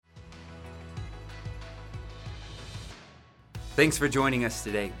Thanks for joining us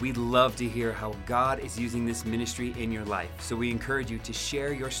today. We'd love to hear how God is using this ministry in your life, so we encourage you to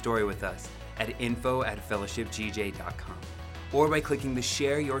share your story with us at info@fellowshipgj.com or by clicking the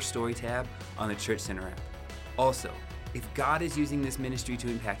Share Your Story tab on the Church Center app. Also, if God is using this ministry to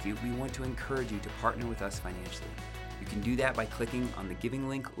impact you, we want to encourage you to partner with us financially. You can do that by clicking on the giving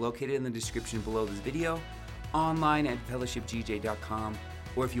link located in the description below this video, online at fellowshipgj.com,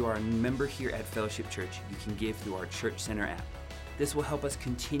 or if you are a member here at Fellowship Church, you can give through our Church Center app. This will help us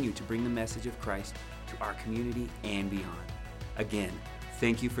continue to bring the message of Christ to our community and beyond. Again,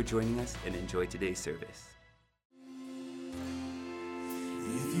 thank you for joining us and enjoy today's service.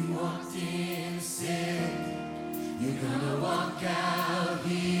 If you walked in sick, you're gonna walk out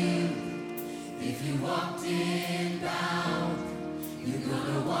healed. If you walked in bound, you're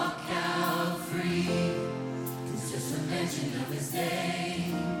gonna walk out free. 'Cause just a mention of his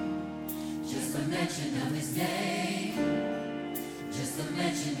name, just a mention of his name, just a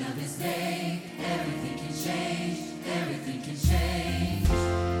mention of his name, everything can change, everything can change.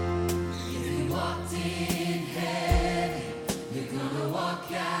 If you walked in heavy, you're gonna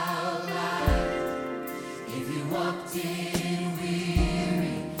walk out light. If you walked in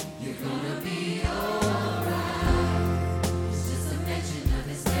weary, you're gonna be alright. It's just a mention of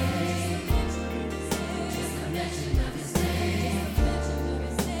his name, just a mention of his name,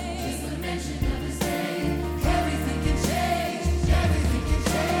 just a mention of his name. Everything can change, everything can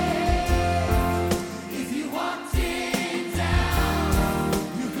change. If you walked in down,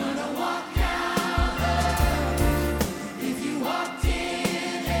 you're gonna walk out up. If you walked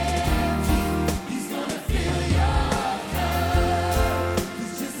in empty, he's gonna fill your cup.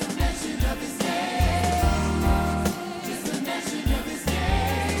 It's just a mention of his name, just a mention of his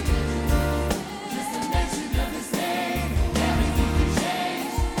name, just a mention of his name. Everything can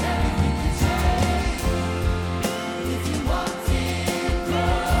change, everything can change. If you walked in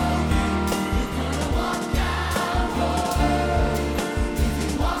broken, you're gonna walk out whole. If you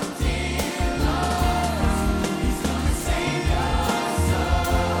walked in lost, he's gonna save your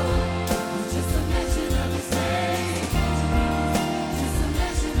soul. Just a mention of his name, just a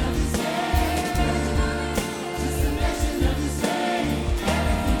mention of his name, just a mention of his name.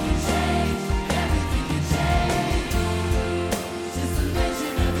 Everything can change, everything can change. Just a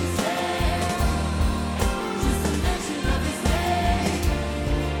mention of his name, just a mention of his name,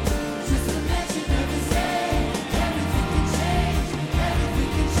 just a mention of his name. Everything can change, everything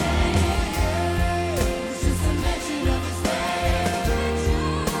can change. Just a mention of his name,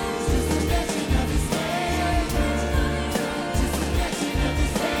 just a mention of his name, just a mention of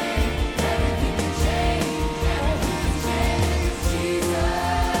his name. Everything can change, everything can change. Jesus,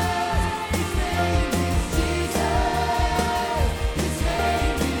 his name is Jesus. His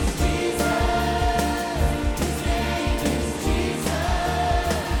name is Jesus.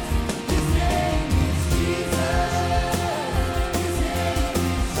 His name is Jesus. His name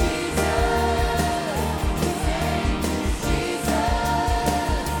is Jesus.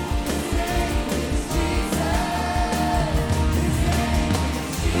 His name is Jesus. His name is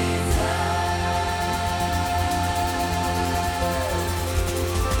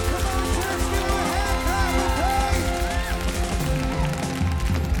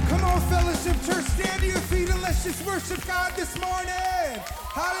Come on, Fellowship Church, stand to your feet and let's just worship God this morning.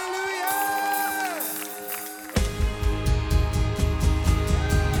 Hallelujah.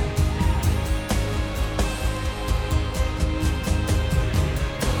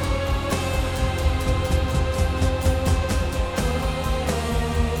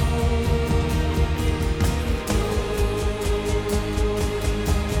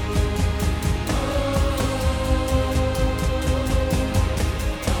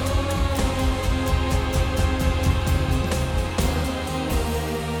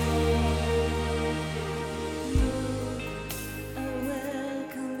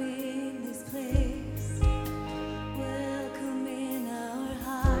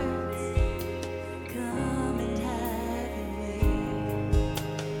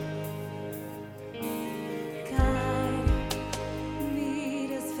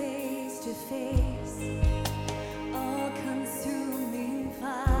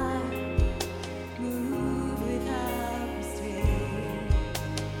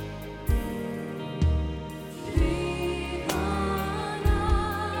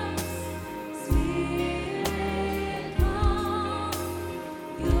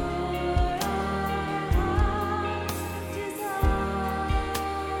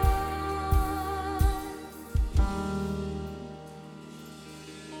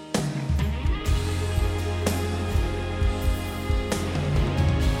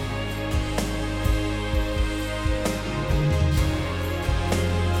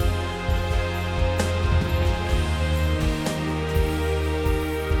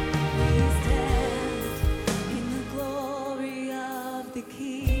 the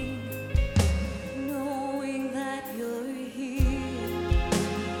King, knowing that you're here.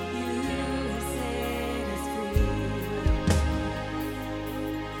 You have set us free.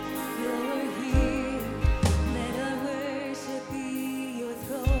 You're here. Let our worship be your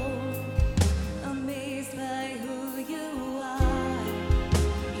throne. Amazed by who you are.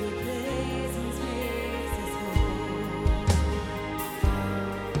 Your presence makes us whole.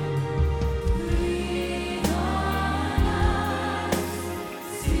 Breathe on us,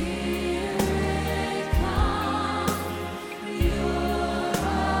 Spirit, come. You're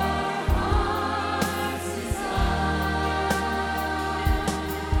our heart's desire.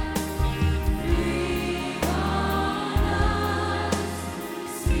 Breathe on us,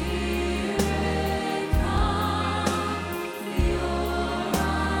 Spirit, come. You're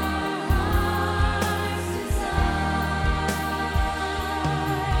our heart's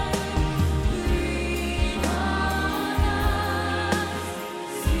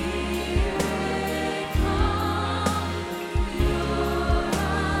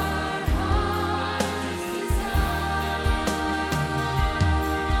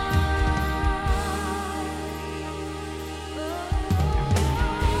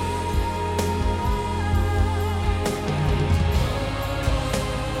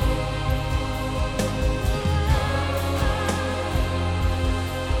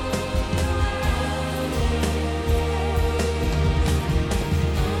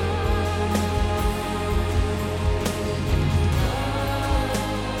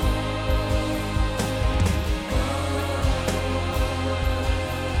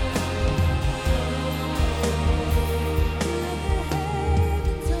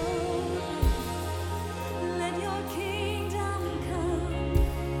Let your kingdom come.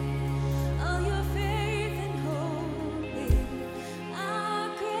 All your faith and hope in our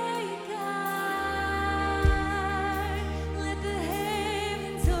great God. Let the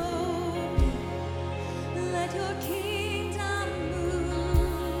heavens open. Let your kingdom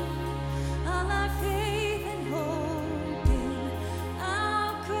move. All our faith and hope in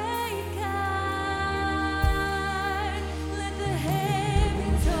our great God. Let the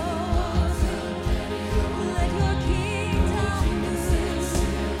heavens open. Let your kingdom move.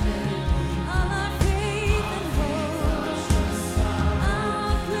 All our faith and hope,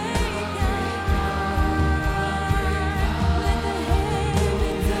 our great God. Let the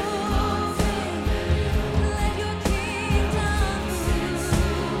heavens open. Let your kingdom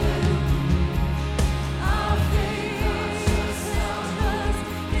move. Our faith and trust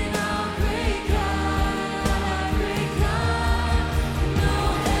in our great God, our great God. No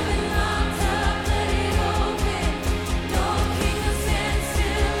heaven locked up, let it open. No kingdom stand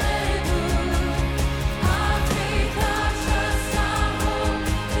still, let it move. Our faith, our trust, our hope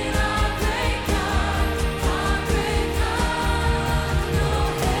in our great God, our great God. No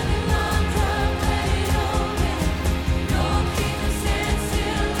heaven locked up, let it open. No kingdom stand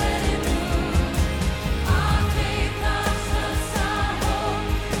still, let it move. Our faith, our trust, our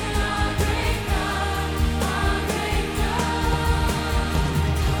hope in our great God, our great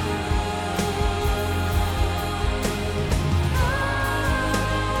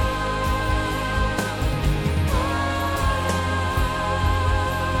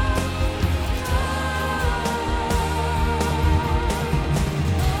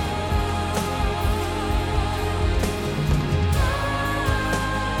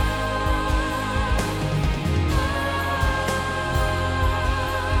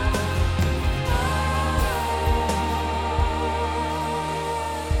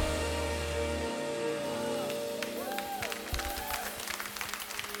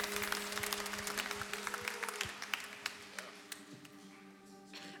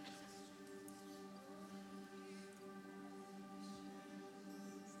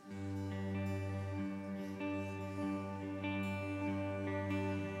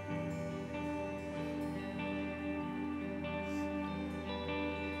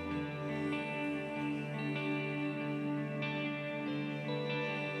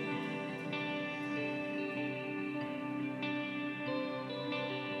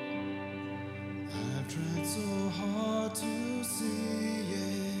I've tried so hard to see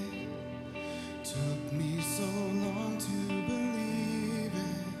it. Took me so long to believe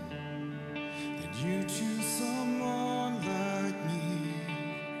it. That you choose someone like me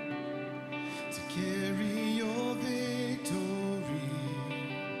to carry your victory.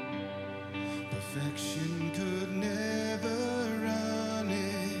 Perfection could never run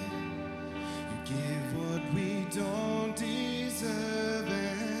it. You give what we don't deserve,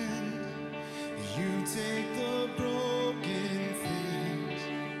 and you take the broken things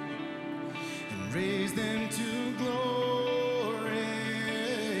and raise them to glory.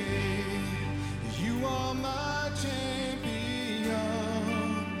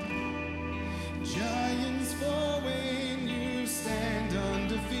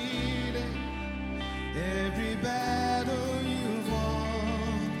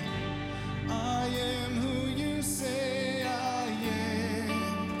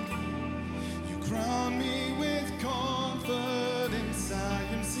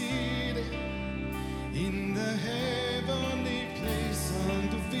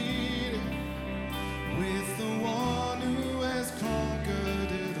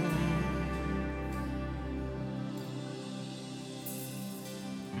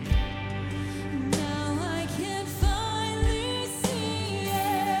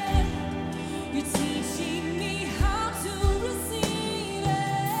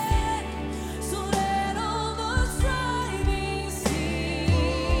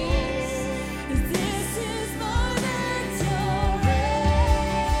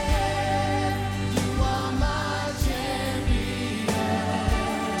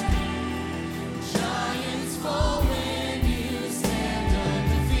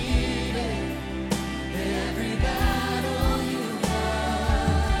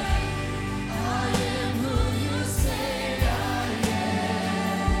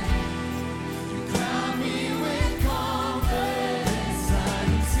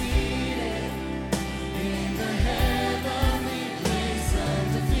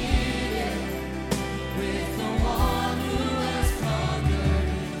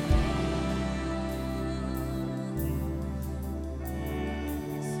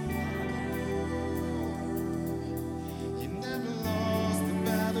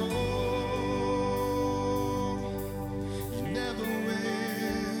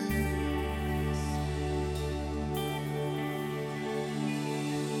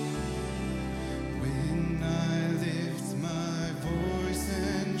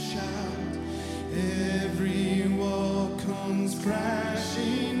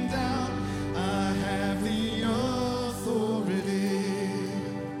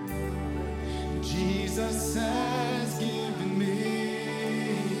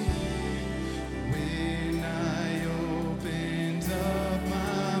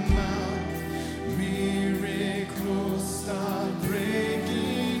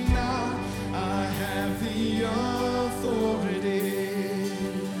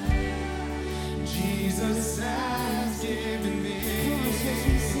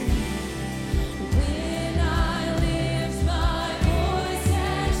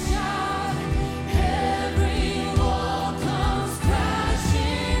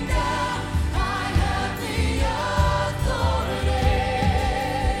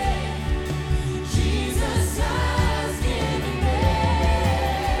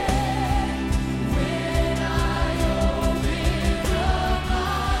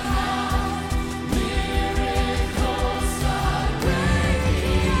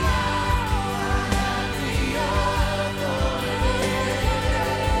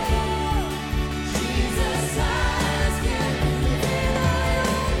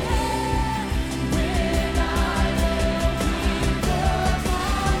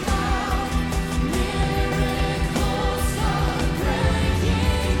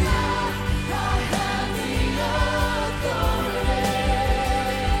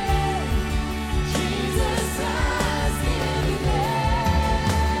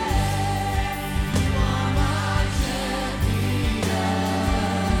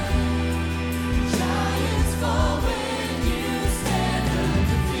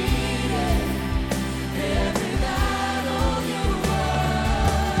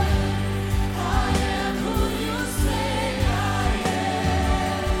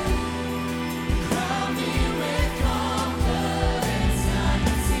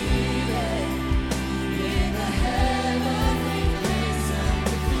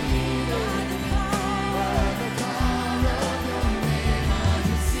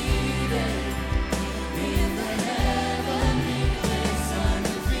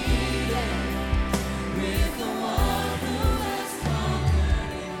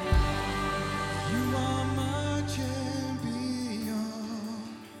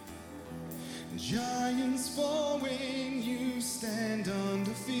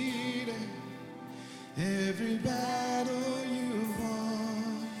 every battle you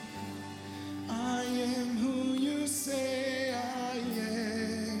won. I am who you say I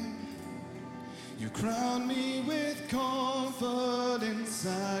am. You crown me with confidence.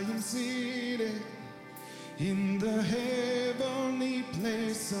 I am seated in the heavenly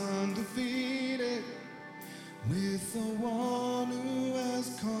place, undefeated, with the one who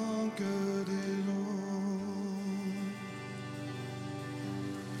has conquered it all.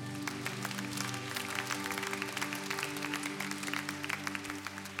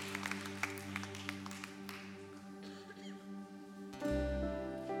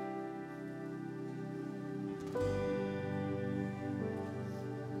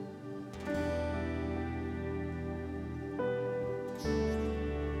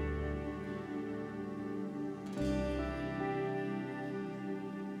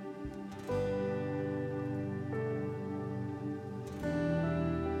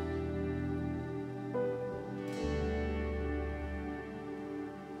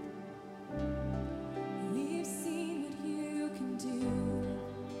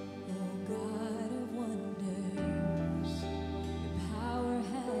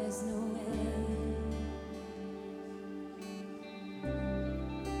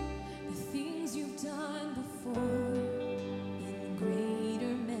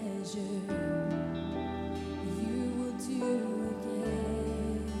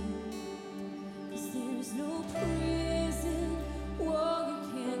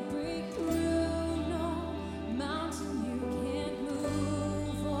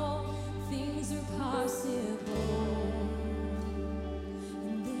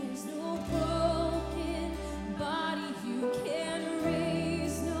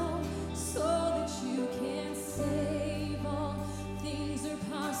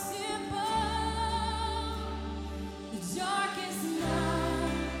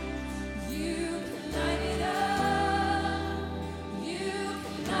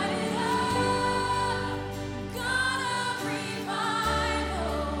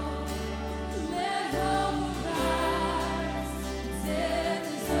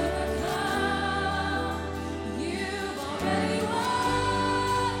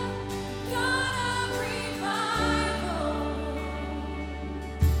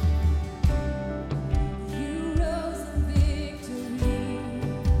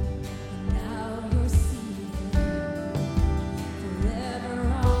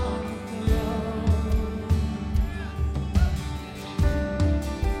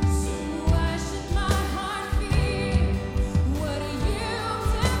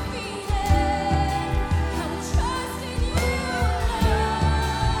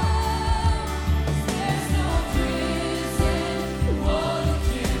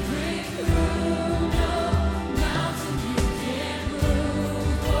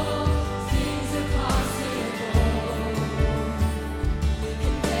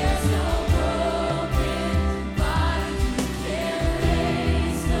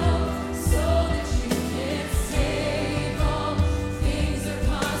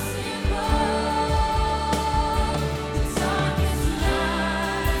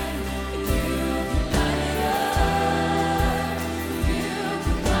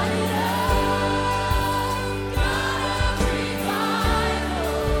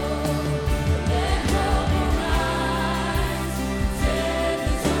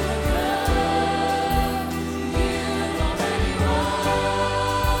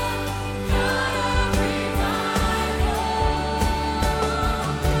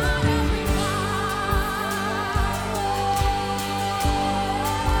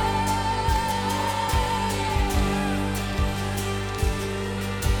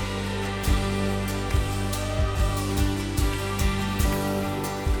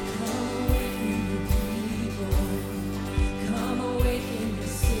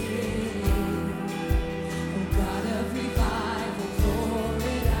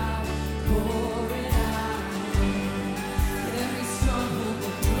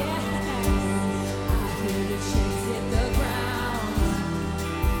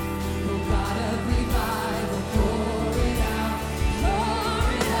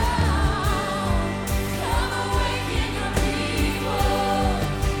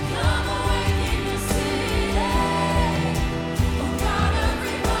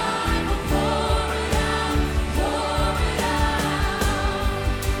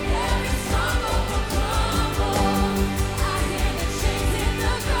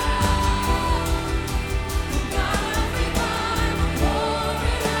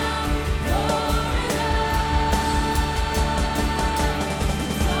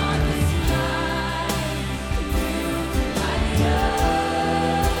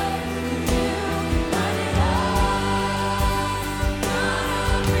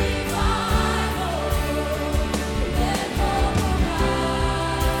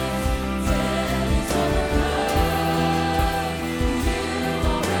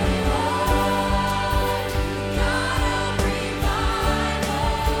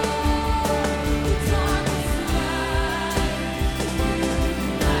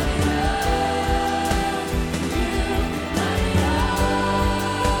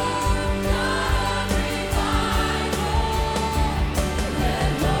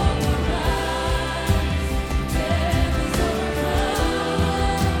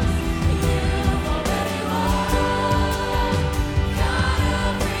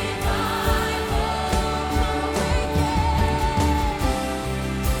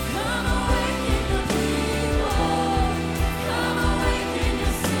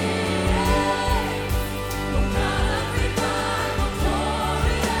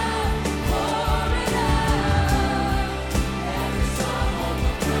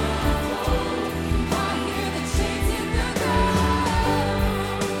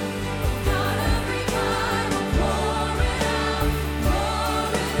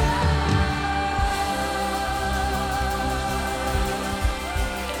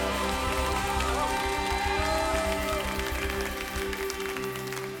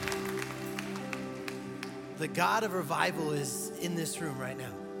 God of revival is in this room right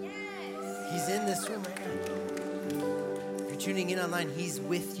now. He's in this room right now. If you're tuning in online, he's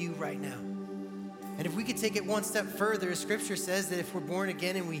with you right now. And if we could take it one step further, Scripture says that if we're born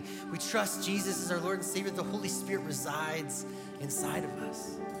again and we trust Jesus as our Lord and Savior, the Holy Spirit resides inside of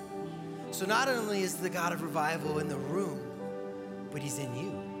us. So not only is the God of revival in the room, but he's in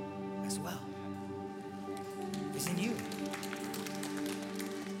you as well. He's in you.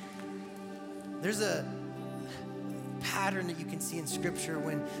 There's a pattern that you can see in Scripture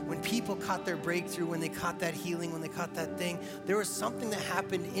when people caught their breakthrough, when they caught that healing, when they caught that thing, there was something that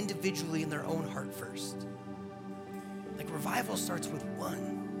happened individually in their own heart first. Like revival starts with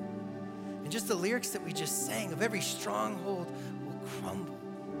one. And just the lyrics that we just sang of every stronghold will crumble.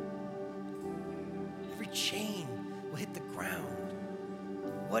 Every chain will hit the ground.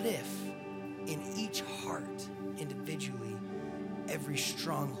 What if in each heart individually, every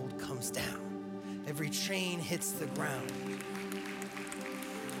stronghold comes down? Every chain hits the ground.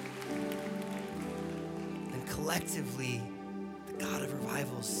 And collectively, the God of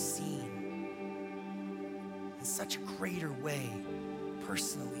revival is seen in such a greater way,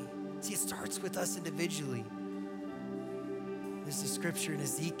 personally. See, it starts with us individually. There's a scripture in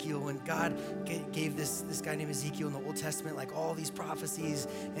Ezekiel when God gave this guy named Ezekiel in the Old Testament, like all these prophecies.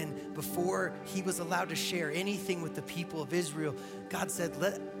 And before he was allowed to share anything with the people of Israel, God said,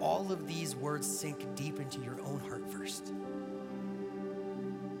 let all of these words sink deep into your own heart first.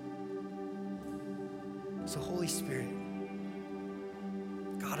 So Holy Spirit,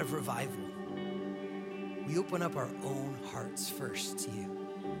 God of revival, we open up our own hearts first to you.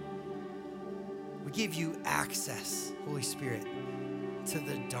 We give you access, Holy Spirit, to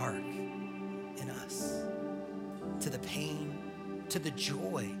the dark in us, to the pain, to the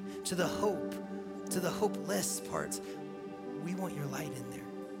joy, to the hope, to the hopeless parts. We want your light in there.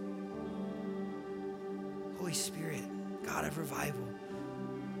 Holy Spirit, God of revival,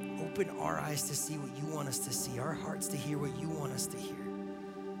 open our eyes to see what you want us to see, our hearts to hear what you want us to hear.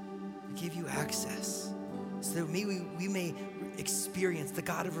 We give you access so that we may experience the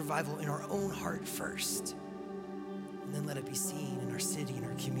God of revival in our own heart first, and then let it be seen in our city, in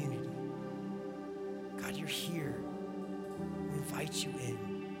our community. God, you're here. We invite you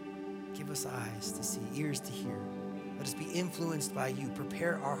in. Give us eyes to see, ears to hear. Let us be influenced by you.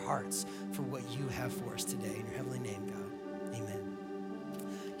 Prepare our hearts for what you have for us today. In your heavenly name, God, amen.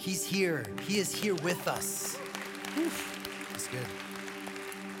 He's here. He is here with us. That's good.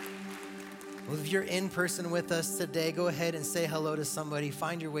 Well, if you're in person with us today, go ahead and say hello to somebody.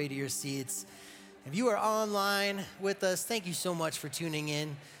 Find your way to your seats. If you are online with us, thank you so much for tuning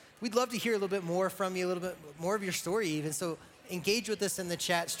in. We'd love to hear a little bit more from you, a little bit more of your story even. So engage with us in the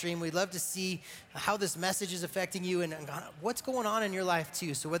chat stream. We'd love to see how this message is affecting you and what's going on in your life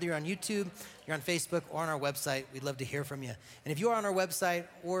too. So whether you're on YouTube, you're on Facebook, or on our website, we'd love to hear from you. And if you are on our website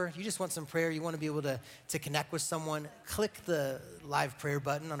or you just want some prayer, you want to be able to connect with someone, click the live prayer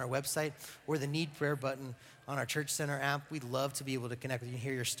button on our website or the need prayer button on our Church Center app. We'd love to be able to connect with you and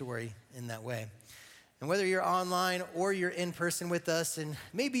hear your story in that way. And whether you're online or you're in person with us, and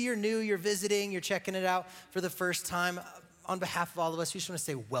maybe you're new, you're visiting, you're checking it out for the first time, on behalf of all of us, we just want to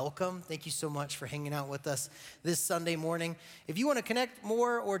say welcome. Thank you so much for hanging out with us this Sunday morning. If you want to connect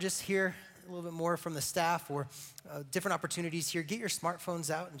more or just hear a little bit more from the staff or different opportunities here, get your smartphones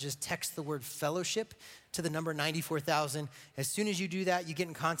out and just text the word fellowship to the number 94,000. As soon as you do that, you get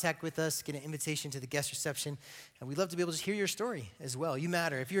in contact with us, get an invitation to the guest reception, and we'd love to be able to hear your story as well. You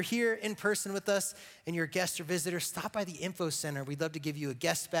matter. If you're here in person with us and you're a guest or visitor, stop by the info center. We'd love to give you a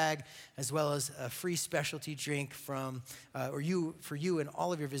guest bag as well as a free specialty drink for you and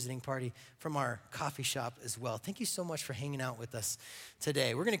all of your visiting party from our coffee shop as well. Thank you so much for hanging out with us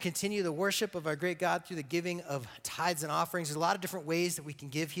today. We're going to continue the worship of our great God through the giving of tithes and offerings. There's a lot of different ways that we can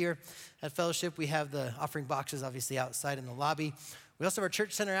give here at Fellowship. We have the offering boxes obviously outside in the lobby. We also have our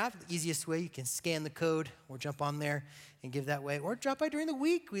Church Center app, the easiest way. You can scan the code or jump on there and give that way. Or drop by during the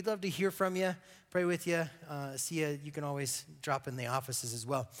week. We'd love to hear from you, pray with you, see you. You can always drop in the offices as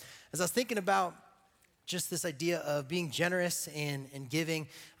well. As I was thinking about just this idea of being generous and giving,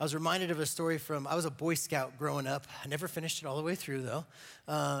 I was reminded of a story I was a Boy Scout growing up. I never finished it all the way through though.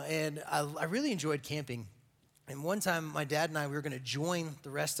 And I really enjoyed camping. And one time my dad and I, we were going to join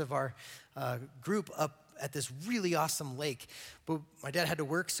the rest of our group up at this really awesome lake. But my dad had to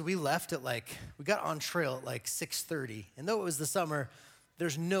work, so we left at we got on trail at 6:30. And though it was the summer,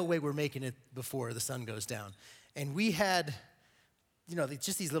 there's no way we're making it before the sun goes down. And we had,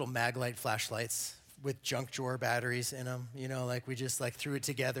 just these little Maglite flashlights with junk drawer batteries in them, we just threw it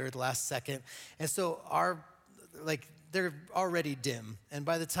together at the last second. And so they're already dim. And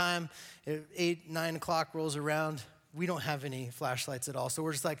by the time 8, 9 o'clock rolls around, we don't have any flashlights at all. So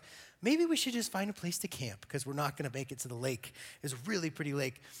we're just like, maybe we should just find a place to camp because we're not going to make it to the lake. It's a really pretty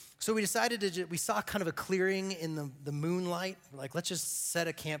lake. So we decided we saw kind of a clearing in the moonlight. We're like, let's just set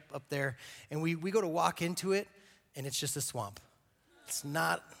a camp up there. And we go to walk into it, and it's just a swamp. It's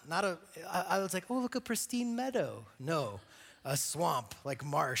not I was like, oh, look, a pristine meadow. No, a swamp, like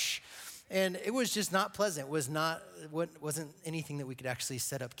marsh. And it was just not pleasant. It wasn't anything that we could actually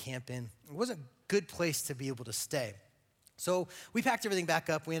set up camp in. It wasn't a good place to be able to stay. So we packed everything back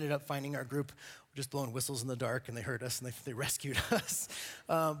up. We ended up finding our group. We're just blowing whistles in the dark, and they heard us, and they rescued us.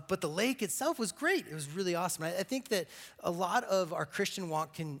 But the lake itself was great. It was really awesome. I think that a lot of our Christian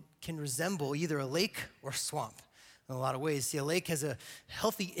walk can resemble either a lake or a swamp in a lot of ways. See, a lake has a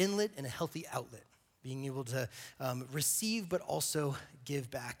healthy inlet and a healthy outlet, being able to receive but also give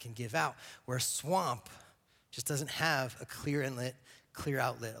back and give out, where a swamp just doesn't have a clear inlet, clear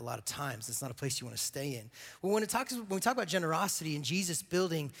outlet a lot of times. It's not a place you want to stay in. Well, when we talk about generosity and Jesus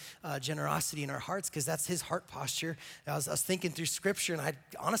building generosity in our hearts, because that's his heart posture, I was thinking through scripture, and I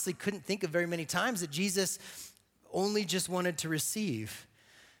honestly couldn't think of very many times that Jesus only just wanted to receive.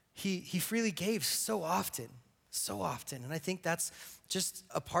 He freely gave so often. And I think that's just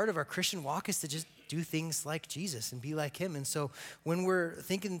a part of our Christian walk, is to just do things like Jesus and be like him. And so when we're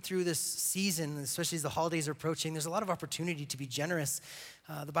thinking through this season, especially as the holidays are approaching, there's a lot of opportunity to be generous.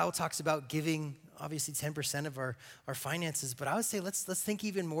 The Bible talks about giving, obviously, 10% of our finances, but I would say let's think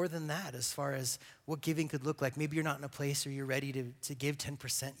even more than that as far as what giving could look like. Maybe you're not in a place where you're ready to give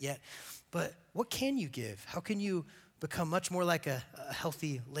 10% yet, but what can you give? How can you become much more like a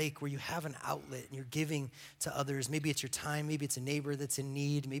healthy lake where you have an outlet and you're giving to others? Maybe it's your time, maybe it's a neighbor that's in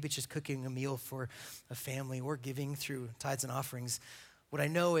need, maybe it's just cooking a meal for a family, or giving through tithes and offerings. What I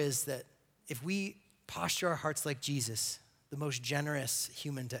know is that if we posture our hearts like Jesus, the most generous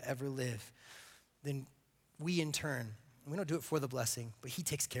human to ever live, then we in turn, we don't do it for the blessing, but he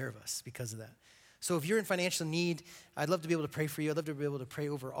takes care of us because of that. So if you're in financial need, I'd love to be able to pray for you. I'd love to be able to pray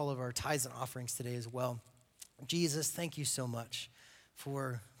over all of our tithes and offerings today as well. Jesus, thank you so much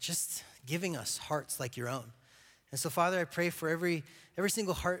for just giving us hearts like your own. And so, Father, I pray for every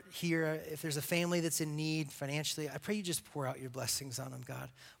single heart here. If there's a family that's in need financially, I pray you just pour out your blessings on them,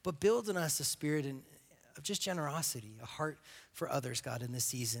 God. But build in us a spirit of just generosity, a heart for others, God, in this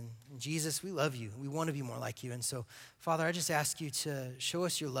season. And Jesus, we love you. We want to be more like you. And so, Father, I just ask you to show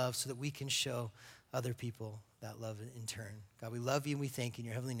us your love so that we can show other people that love in turn. God, we love you and we thank you in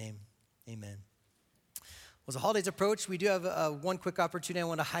your heavenly name. Amen. As the holidays approach, we do have one quick opportunity I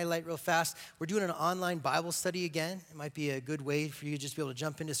want to highlight real fast. We're doing an online Bible study again. It might be a good way for you to just be able to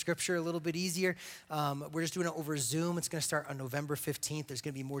jump into Scripture a little bit easier. We're just doing it over Zoom. It's going to start on November 15th. There's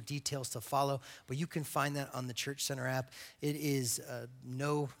going to be more details to follow, but you can find that on the Church Center app. It is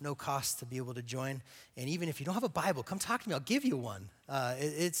no cost to be able to join. And even if you don't have a Bible, come talk to me. I'll give you one.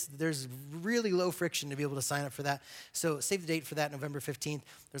 There's really low friction to be able to sign up for that. So save the date for that, November 15th.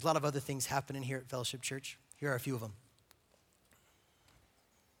 There's a lot of other things happening here at Fellowship Church. Here are a few of them.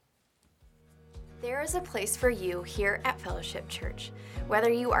 There is a place for you here at Fellowship Church.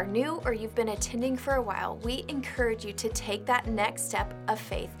 Whether you are new or you've been attending for a while, we encourage you to take that next step of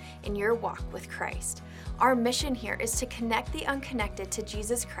faith in your walk with Christ. Our mission here is to connect the unconnected to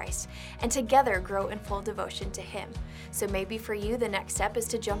Jesus Christ and together grow in full devotion to Him. So maybe for you, the next step is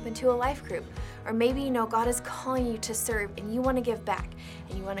to jump into a life group. Or maybe you know God is calling you to serve and you want to give back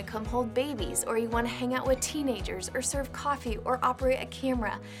and you want to come hold babies, or you want to hang out with teenagers or serve coffee or operate a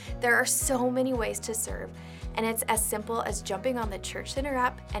camera. There are so many ways to serve, and it's as simple as jumping on the Church Center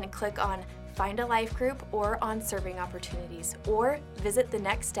app and click on Find a Life Group or on Serving Opportunities, or visit the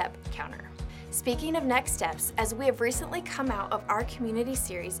Next Step counter. Speaking of next steps, as we have recently come out of our community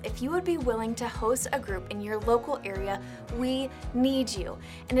series, if you would be willing to host a group in your local area, we need you.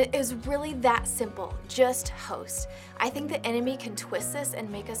 And it is really that simple, just host. I think the enemy can twist this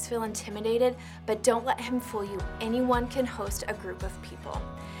and make us feel intimidated, but don't let him fool you. Anyone can host a group of people.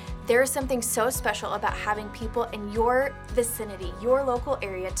 There is something so special about having people in your vicinity, your local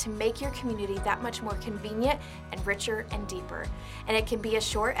area, to make your community that much more convenient and richer and deeper. And it can be as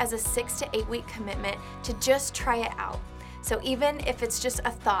short as a 6 to 8 week commitment to just try it out. So even if it's just a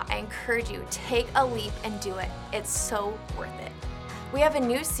thought, I encourage you, take a leap and do it. It's so worth it. We have a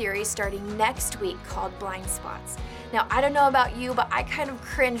new series starting next week called Blind Spots. Now, I don't know about you, but I kind of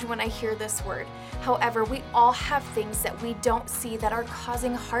cringe when I hear this word. However, we all have things that we don't see that are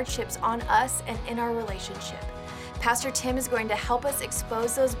causing hardships on us and in our relationship. Pastor Tim is going to help us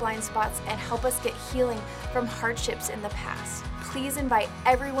expose those blind spots and help us get healing from hardships in the past. Please invite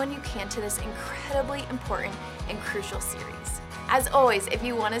everyone you can to this incredibly important and crucial series. As always, if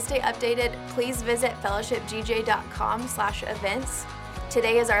you want to stay updated, please visit fellowshipgj.com/events.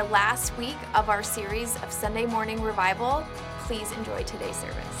 Today is our last week of our series of Sunday morning revival. Please enjoy today's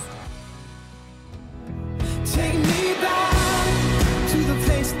service. Take me back to the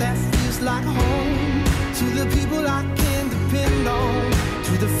place that feels like home, to the people I can depend on,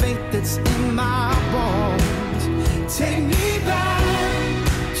 to the faith that's in my bones. Take me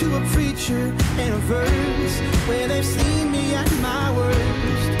back to a preacher and a verse where they've seen me at my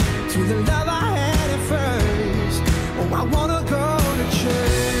worst, to the love I had at first. Oh, I wanna go to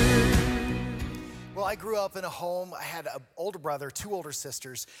church. Well, I grew up in a home. I had an older brother, 2 older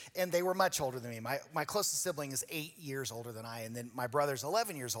sisters, and they were much older than me. My closest sibling is 8 years older than I, and then my brother's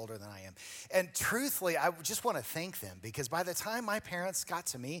 11 years older than I am. And truthfully, I just want to thank them, because by the time my parents got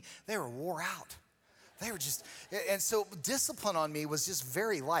to me, they were wore out. They were just, and so discipline on me was just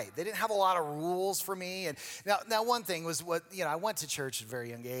very light. They didn't have a lot of rules for me. And now one thing was I went to church at a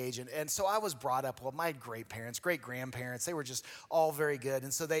very young age. And so I was brought up, well, my great grandparents, they were just all very good.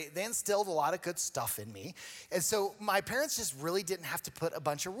 And so they instilled a lot of good stuff in me. And so my parents just really didn't have to put a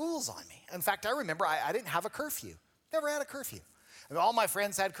bunch of rules on me. In fact, I remember I didn't have a curfew. Never had a curfew. I mean, all my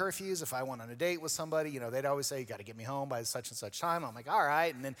friends had curfews. If I went on a date with somebody, they'd always say, you got to get me home by such and such time. I'm like, all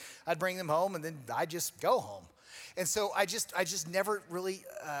right. And then I'd bring them home, and then I'd just go home. And so I just never really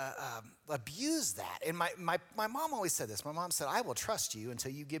abused that. And my mom always said this. My mom said, I will trust you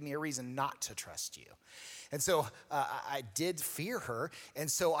until you give me a reason not to trust you. And so I did fear her. And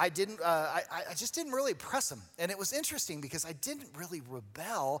so I just didn't really press them. And it was interesting because I didn't really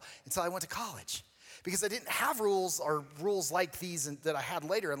rebel until I went to college. Because I didn't have rules like these that I had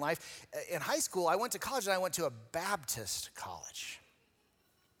later in life. In high school, I went to college, and I went to a Baptist college.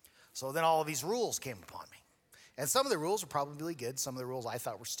 So then all of these rules came upon me. And some of the rules were probably good. Some of the rules I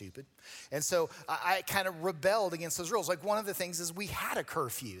thought were stupid. And so I kind of rebelled against those rules. Like, one of the things is we had a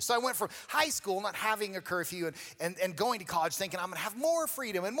curfew. So I went from high school not having a curfew and going to college thinking I'm going to have more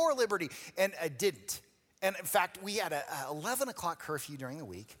freedom and more liberty. And I didn't. And in fact, we had a 11 o'clock curfew during the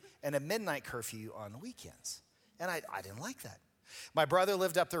week and a midnight curfew on the weekends. And I didn't like that. My brother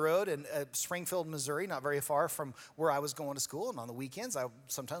lived up the road in Springfield, Missouri, not very far from where I was going to school. And on the weekends, I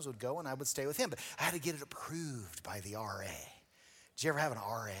sometimes would go and I would stay with him. But I had to get it approved by the RA. Did you ever have an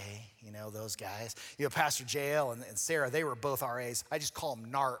RA? Those guys. Pastor JL and Sarah, they were both RAs. I just call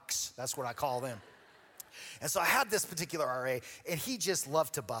them narcs. That's what I call them. And so I had this particular RA, and he just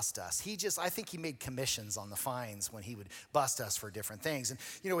loved to bust us. I think he made commissions on the fines when he would bust us for different things. And,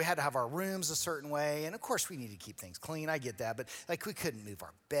 we had to have our rooms a certain way. And, of course, we need to keep things clean. I get that. But, we couldn't move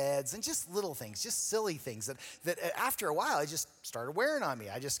our beds and just little things, just silly things that after a while, I just started wearing on me.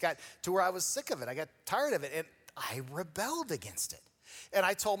 I just got to where I was sick of it. I got tired of it, and I rebelled against it. And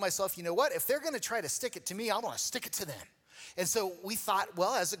I told myself, you know what? If they're going to try to stick it to me, I'm going to stick it to them. And so we thought,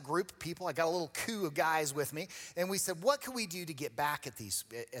 well, as a group of people, I got a little coup of guys with me, and we said, what can we do to get back at these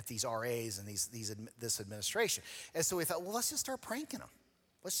RAs and this administration? And so we thought, well, let's just start pranking them.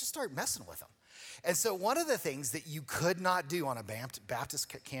 Let's just start messing with them. And so one of the things that you could not do on a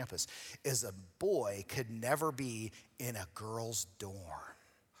Baptist campus is a boy could never be in a girl's dorm,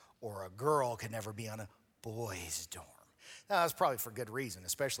 or a girl could never be on a boy's dorm. Now, that's probably for good reason,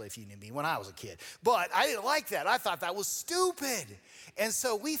 especially if you knew me when I was a kid. But I didn't like that. I thought that was stupid. And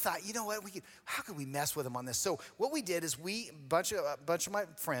so we thought, you know what? How could we mess with them on this? So what we did is a bunch of my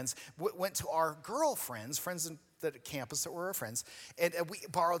friends went to our girlfriends, friends at the campus that were our friends, and we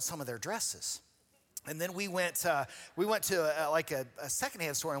borrowed some of their dresses. And then we went to a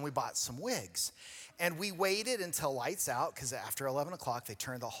secondhand store, and we bought some wigs. And we waited until lights out, because after 11 o'clock, they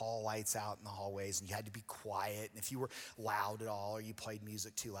turned the hall lights out in the hallways, and you had to be quiet. And if you were loud at all or you played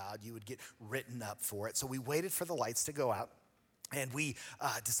music too loud, you would get written up for it. So we waited for the lights to go out. And we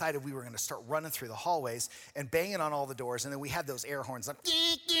decided we were going to start running through the hallways and banging on all the doors. And then we had those air horns, like,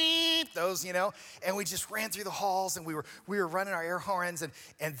 geep, geep, those, And we just ran through the halls, and we were running our air horns. And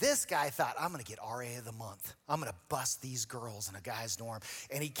this guy thought, I'm going to get RA of the month. I'm going to bust these girls in a guy's dorm.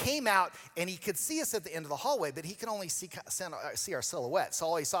 And he came out, and he could see us at the end of the hallway, but he could only see our silhouette. So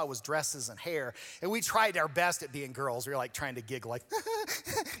all he saw was dresses and hair. And we tried our best at being girls. We were like trying to giggle, like,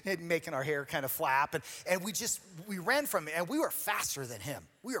 and making our hair kind of flap. And we ran from him, and we were faster than him.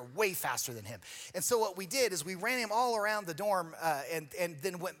 We were way faster than him. And so what we did is we ran him all around the dorm and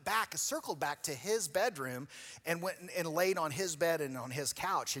then circled back to his bedroom and went and laid on his bed and on his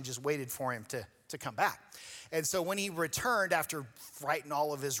couch and just waited for him to come back. And so when he returned after writing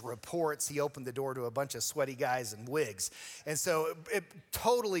all of his reports, he opened the door to a bunch of sweaty guys in wigs. And so it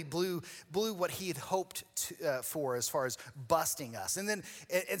totally blew what he had hoped for as far as busting us. And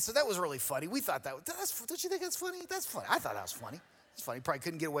so that was really funny. We thought don't you think that's funny? That's funny. I thought that was funny. It's funny. Probably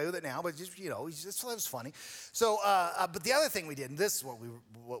couldn't get away with it now, but just, that was funny. So, but the other thing we did, and this is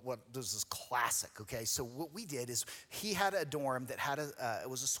what this is classic, okay? So what we did is he had a dorm that had it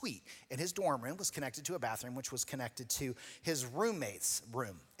was a suite, and his dorm room was connected to a bathroom, which was connected to his roommate's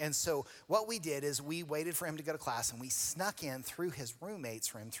room. And so what we did is we waited for him to go to class, and we snuck in through his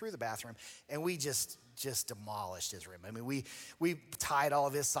roommate's room, through the bathroom, and we just demolished his room. I mean, we tied all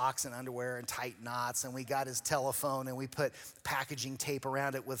of his socks and underwear in tight knots, and we got his telephone, and we put packaging tape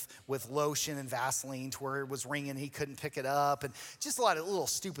around it with lotion and Vaseline to where it was ringing, he couldn't pick it up, and just a lot of little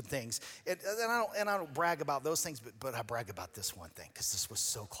stupid things. And I don't brag about those things, but I brag about this one thing because this was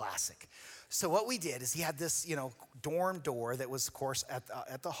so classic. So what we did is he had this, dorm door that was, of course,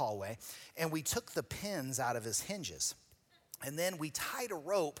 at the hallway, and we took the pins out of his hinges. And then we tied a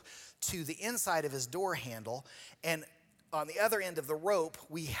rope to the inside of his door handle, and on the other end of the rope,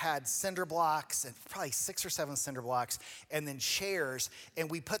 we had cinder blocks, and probably 6 or 7 cinder blocks, and then chairs, and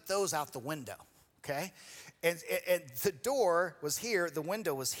we put those out the window, okay? And the door was here, the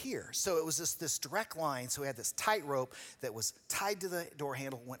window was here. So it was this direct line, so we had this tight rope that was tied to the door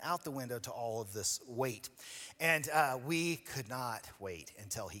handle, went out the window to all of this weight. And we could not wait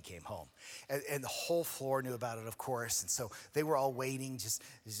until he came home. And the whole floor knew about it, of course. And so they were all waiting, just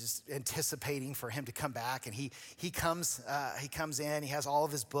anticipating for him to come back. And he comes in, he has all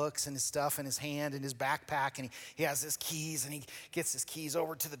of his books and his stuff in his hand and his backpack, and he has his keys, and he gets his keys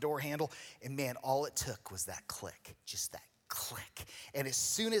over to the door handle. And man, all it took was that click, just that click. And as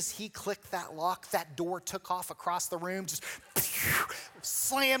soon as he clicked that lock, that door took off across the room, just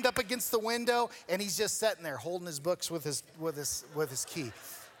slammed up against the window, and he's just sitting there holding his books with his key.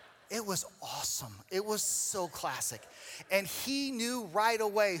 It was awesome. It was so classic. And he knew right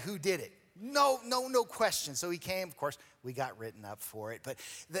away who did it. No question. So he came, of course, we got written up for it. But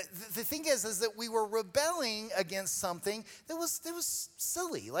the thing is that we were rebelling against something that was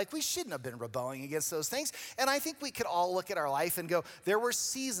silly. Like, we shouldn't have been rebelling against those things. And I think we could all look at our life and go, there were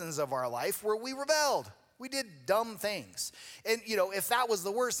seasons of our life where we rebelled. We did dumb things. And, if that was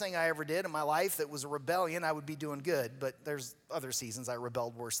the worst thing I ever did in my life that was a rebellion, I would be doing good. But there's other seasons I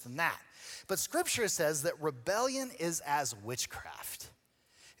rebelled worse than that. But Scripture says that rebellion is as witchcraft.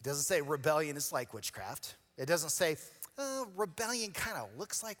 It doesn't say rebellion is like witchcraft. It doesn't say rebellion kind of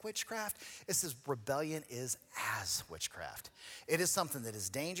looks like witchcraft. It says rebellion is as witchcraft. It is something that is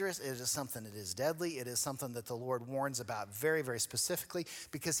dangerous. It is something that is deadly. It is something that the Lord warns about very, very specifically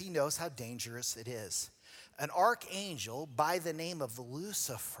because he knows how dangerous it is. An archangel by the name of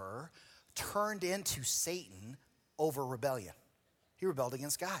Lucifer turned into Satan over rebellion. He rebelled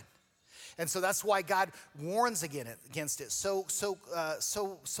against God. And so that's why God warns against it so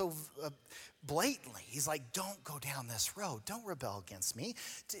blatantly. He's like, don't go down this road. Don't rebel against me.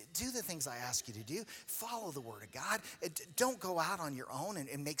 Do the things I ask you to do. Follow the word of God. Don't go out on your own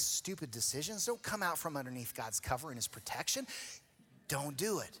and make stupid decisions. Don't come out from underneath God's cover and his protection. Don't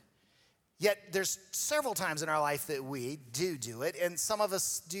do it. Yet there's several times in our life that we do it. And some of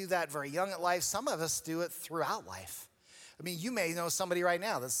us do that very young in life. Some of us do it throughout life. I mean, you may know somebody right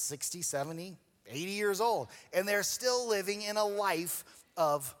now that's 60, 70, 80 years old, and they're still living in a life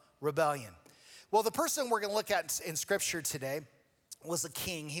of rebellion. Well, the person we're going to look at in Scripture today was a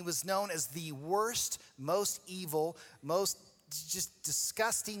king. He was known as the worst, most evil, most just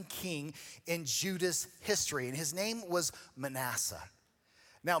disgusting king in Judah's history, and his name was Manasseh.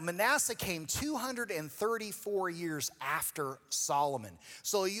 Now, Manasseh came 234 years after Solomon.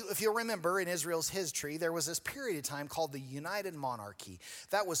 So if you'll remember, in Israel's history, there was this period of time called the United Monarchy.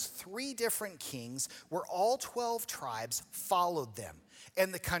 That was 3 different kings where all 12 tribes followed them,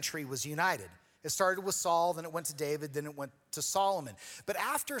 and the country was united. It started with Saul, then it went to David, then it went to Solomon. But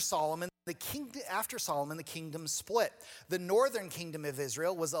after Solomon, the kingdom split. The northern kingdom of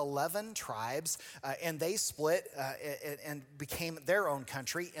Israel was 11 tribes, and they split and became their own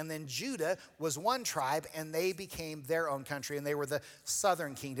country. And then Judah was 1 tribe, and they became their own country, and they were the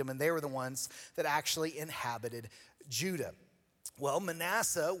southern kingdom, and they were the ones that actually inhabited Judah. Well,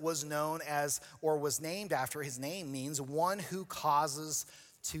 Manasseh was known as, or was named after, his name means one who causes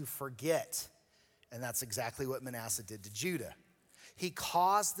to forget. And that's exactly what Manasseh did to Judah. He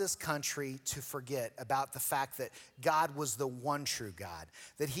caused this country to forget about the fact that God was the one true God,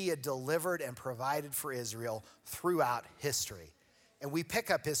 that he had delivered and provided for Israel throughout history. And we pick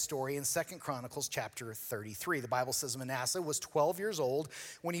up his story in 2 Chronicles chapter 33. The Bible says Manasseh was 12 years old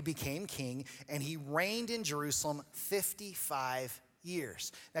when he became king, and he reigned in Jerusalem 55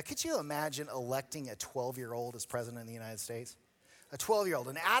 years. Now, could you imagine electing a 12-year-old as president of the United States? A 12-year-old,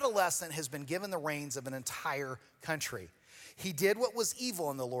 an adolescent, has been given the reins of an entire country. He did what was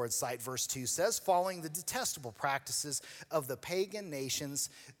evil in the Lord's sight, verse 2 says, following the detestable practices of the pagan nations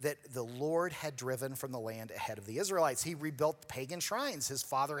that the Lord had driven from the land ahead of the Israelites. He rebuilt pagan shrines his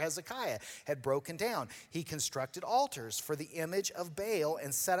father Hezekiah had broken down. He constructed altars for the image of Baal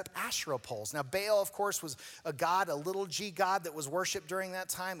and set up Asherah poles. Now, Baal, of course, was a god, a little g god that was worshipped during that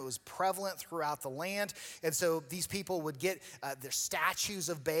time. It was prevalent throughout the land. And so these people would get their statues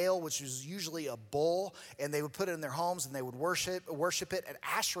of Baal, which was usually a bull, and they would put it in their homes and they would worship it. An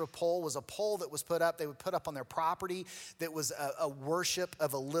Asherah pole was a pole that was put up. They would put up on their property that was a worship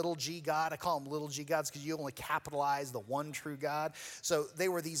of a little g god. I call them little g gods because you only capitalize the one true God. So they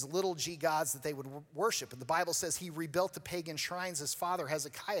were these little g gods that they would worship. And the Bible says he rebuilt the pagan shrines his father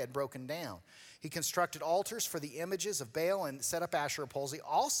Hezekiah had broken down. He constructed altars for the images of Baal and set up Asherah poles. He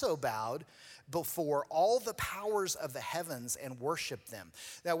also bowed before all the powers of the heavens and worshiped them.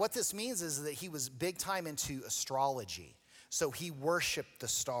 Now, what this means is that he was big time into astrology. So he worshiped the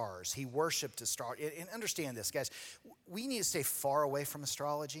stars. He worshiped the stars. And understand this, guys. We need to stay far away from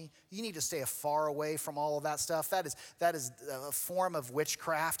astrology. You need to stay far away from all of that stuff. That is a form of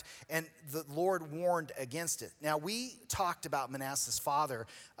witchcraft, and the Lord warned against it. Now, we talked about Manasseh's father,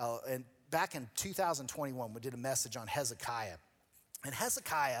 and back in 2021, we did a message on Hezekiah. And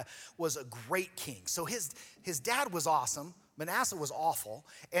Hezekiah was a great king. So his dad was awesome. Manasseh was awful.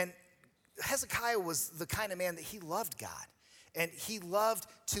 And Hezekiah was the kind of man that he loved God. And he loved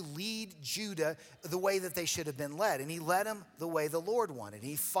to lead Judah the way that they should have been led. And he led them the way the Lord wanted.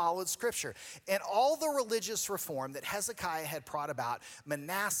 He followed Scripture. And all the religious reform that Hezekiah had brought about,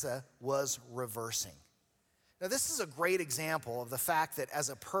 Manasseh was reversing. Now, this is a great example of the fact that as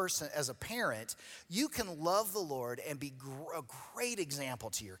a person, as a parent, you can love the Lord and be a great example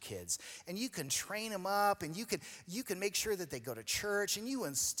to your kids. And you can train them up, and you can make sure that they go to church, and you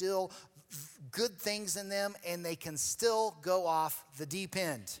instill good things in them, and they can still go off the deep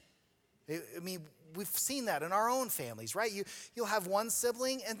end. I mean, we've seen that in our own families, right? You'll have one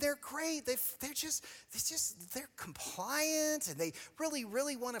sibling, and they're great. They're compliant, and they really,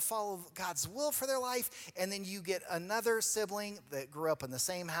 really want to follow God's will for their life. And then you get another sibling that grew up in the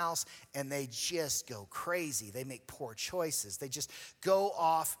same house, and they just go crazy. They make poor choices. They just go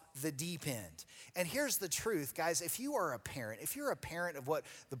off the deep end. And here's the truth, guys. If you're a parent of what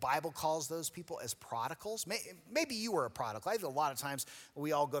the Bible calls those people as prodigals, maybe you were a prodigal. I think a lot of times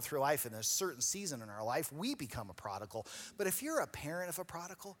we all go through life in a certain season in our life, we become a prodigal. But if you're a parent of a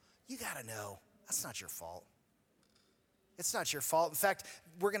prodigal, you got to know that's not your fault. It's not your fault. In fact,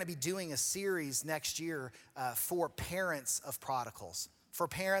 we're going to be doing a series next year for parents of prodigals. For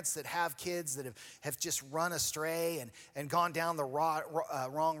parents that have kids that have just run astray and gone down the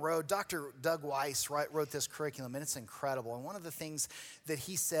wrong road. Dr. Doug Weiss wrote this curriculum, and it's incredible. And one of the things that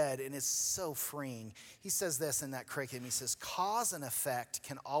he said, and it's so freeing, he says this in that curriculum. He says, cause and effect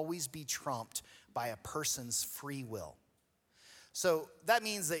can always be trumped by a person's free will. So that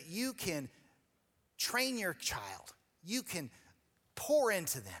means that you can train your child. You can pour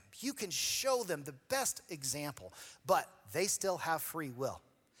into them. You can show them the best example, but they still have free will.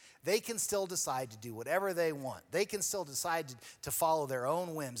 They can still decide to do whatever they want. They can still decide to follow their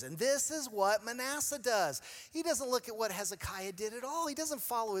own whims. And this is what Manasseh does. He doesn't look at what Hezekiah did at all. He doesn't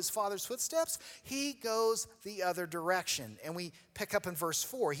follow his father's footsteps. He goes the other direction. And we pick up in verse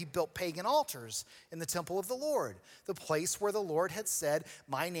 4. He built pagan altars in the temple of the Lord, the place where the Lord had said,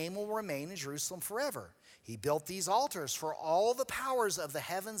 my name will remain in Jerusalem forever. He built these altars for all the powers of the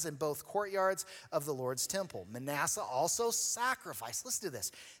heavens in both courtyards of the Lord's temple. Manasseh also sacrificed, listen to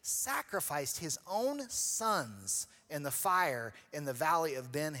this, sacrificed his own sons in the fire in the valley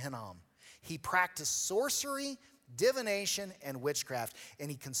of Ben Hinnom. He practiced sorcery, divination, and witchcraft, and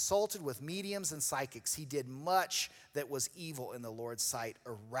he consulted with mediums and psychics. He did much that was evil in the Lord's sight,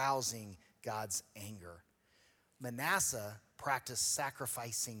 arousing God's anger. Manasseh practiced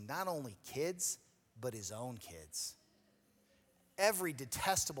sacrificing not only kids, but his own kids. Every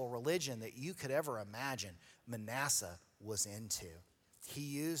detestable religion that you could ever imagine, Manasseh was into. He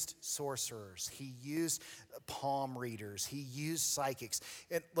used sorcerers. He used palm readers. He used psychics.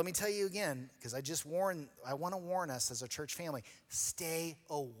 And let me tell you again, because I want to warn us as a church family, stay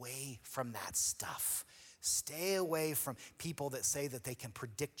away from that stuff. Stay away from people that say that they can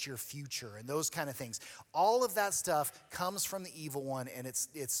predict your future and those kind of things. All of that stuff comes from the evil one, and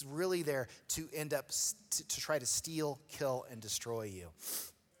it's really there to end up to try to steal, kill, and destroy you.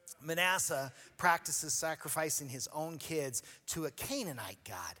 Manasseh practices sacrificing his own kids to a Canaanite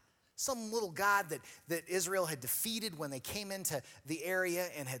god, some little god that Israel had defeated when they came into the area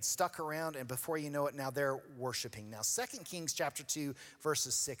and had stuck around, and before you know it, now they're worshiping. Now, 2 Kings chapter 2,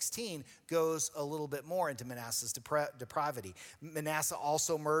 verses 16 goes a little bit more into Manasseh's depravity. Manasseh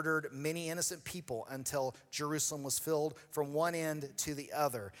also murdered many innocent people until Jerusalem was filled from one end to the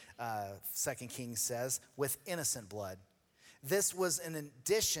other, 2 Kings says, with innocent blood. This was in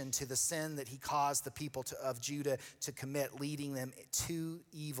addition to the sin that he caused the people of Judah to commit, leading them to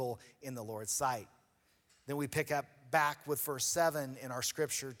evil in the Lord's sight. Then we pick up back with verse 7 in our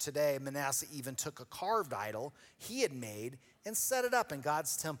scripture today. Manasseh even took a carved idol he had made and set it up in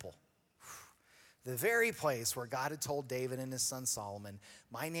God's temple. The very place where God had told David and his son Solomon,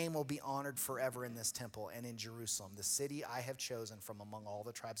 my name will be honored forever in this temple and in Jerusalem, the city I have chosen from among all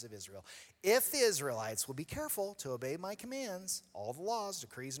the tribes of Israel. If the Israelites will be careful to obey my commands, all the laws,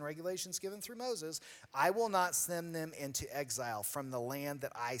 decrees, and regulations given through Moses, I will not send them into exile from the land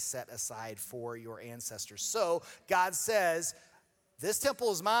that I set aside for your ancestors. So God says, this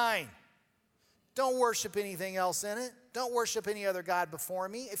temple is mine. Don't worship anything else in it. Don't worship any other god before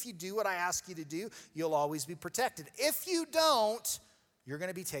me. If you do what I ask you to do, you'll always be protected. If you don't, you're going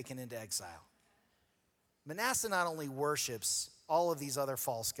to be taken into exile. Manasseh not only worships all of these other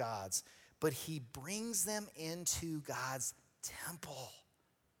false gods, but he brings them into God's temple,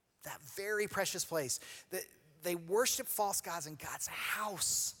 that very precious place. They worship false gods in God's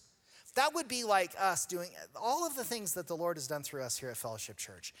house. That would be like us doing all of the things that the Lord has done through us here at Fellowship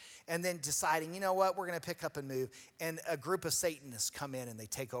Church, and then deciding, you know what, we're going to pick up and move, and a group of Satanists come in and they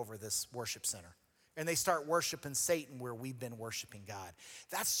take over this worship center, and they start worshiping Satan where we've been worshiping God.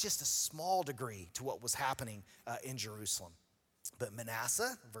 That's just a small degree to what was happening in Jerusalem. But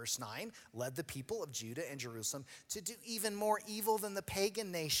Manasseh, verse 9, led the people of Judah and Jerusalem to do even more evil than the pagan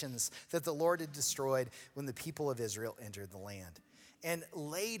nations that the Lord had destroyed when the people of Israel entered the land. And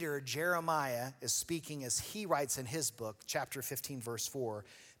later, Jeremiah is speaking as he writes in his book, chapter 15, verse 4,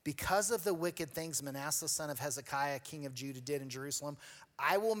 because of the wicked things Manasseh, son of Hezekiah, king of Judah, did in Jerusalem,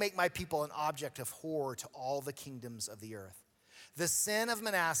 I will make my people an object of horror to all the kingdoms of the earth. The sin of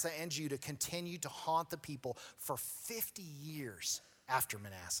Manasseh and Judah continued to haunt the people for 50 years after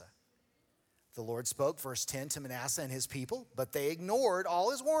Manasseh. The Lord spoke, verse 10, to Manasseh and his people, but they ignored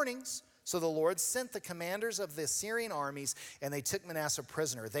all his warnings. So the Lord sent the commanders of the Assyrian armies, and they took Manasseh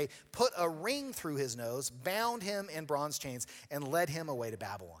prisoner. They put a ring through his nose, bound him in bronze chains, and led him away to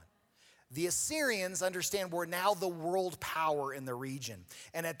Babylon. The Assyrians, understand, were now the world power in the region.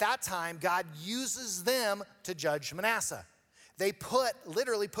 And at that time, God uses them to judge Manasseh. They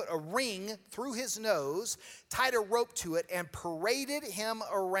literally put a ring through his nose, tied a rope to it, and paraded him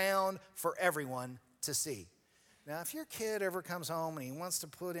around for everyone to see. Now, if your kid ever comes home and he wants to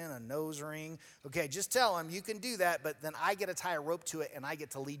put in a nose ring, okay, just tell him you can do that, but then I get to tie a rope to it and I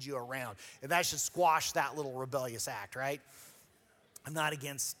get to lead you around. And that should squash that little rebellious act, right? I'm not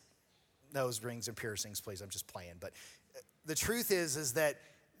against nose rings and piercings, please. I'm just playing. But the truth is that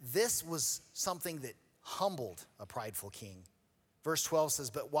this was something that humbled a prideful king. Verse 12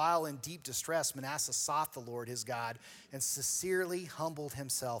 says, but while in deep distress, Manasseh sought the Lord his God and sincerely humbled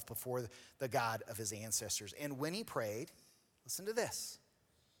himself before the God of his ancestors. And when he prayed, listen to this,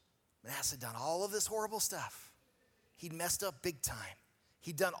 Manasseh had done all of this horrible stuff. He'd messed up big time.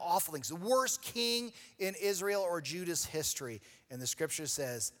 He'd done awful things. The worst king in Israel or Judah's history. And the scripture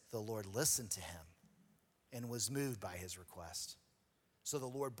says the Lord listened to him and was moved by his request. So the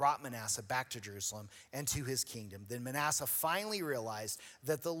Lord brought Manasseh back to Jerusalem and to his kingdom. Then Manasseh finally realized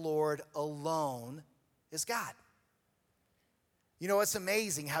that the Lord alone is God. You know, it's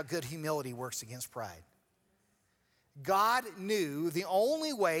amazing how good humility works against pride. God knew the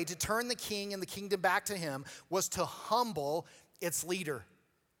only way to turn the king and the kingdom back to him was to humble its leader.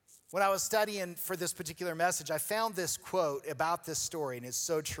 When I was studying for this particular message, I found this quote about this story, and it's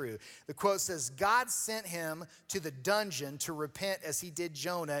so true. The quote says, God sent him to the dungeon to repent as he did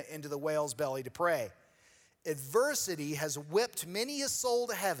Jonah into the whale's belly to pray. Adversity has whipped many a soul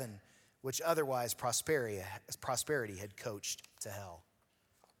to heaven, which otherwise prosperity had coached to hell.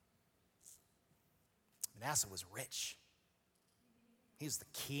 Manasseh was rich. He was the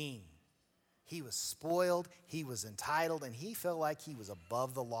king. He was spoiled, he was entitled, and he felt like he was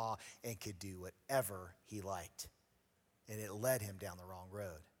above the law and could do whatever he liked. And it led him down the wrong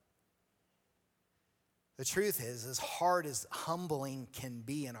road. The truth is, as hard as humbling can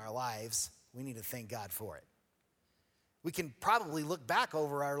be in our lives, we need to thank God for it. We can probably look back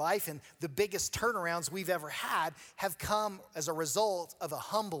over our life, and the biggest turnarounds we've ever had have come as a result of a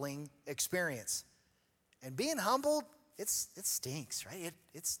humbling experience. And being humbled, it stinks, right?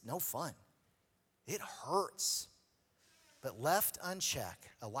 It's no fun. It hurts. But left unchecked,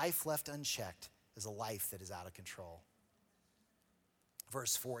 a life left unchecked is a life that is out of control.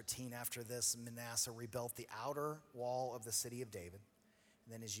 Verse 14, after this, Manasseh rebuilt the outer wall of the city of David.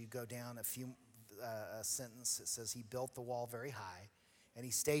 And then as you go down a sentence, it says he built the wall very high, and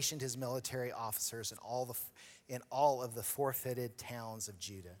he stationed his military officers in all of the fortified towns of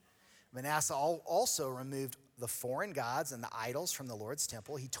Judah. Manasseh also removed the foreign gods and the idols from the Lord's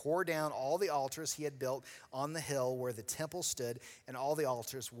temple. He tore down all the altars he had built on the hill where the temple stood and all the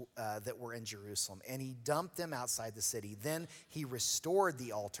altars that were in Jerusalem, and he dumped them outside the city. Then he restored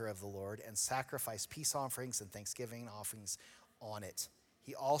the altar of the Lord and sacrificed peace offerings and thanksgiving offerings on it.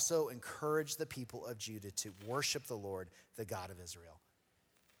 He also encouraged the people of Judah to worship the Lord, the God of Israel.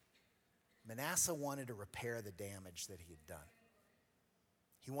 Manasseh wanted to repair the damage that he had done.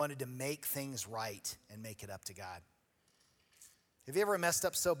 He wanted to make things right and make it up to God. Have you ever messed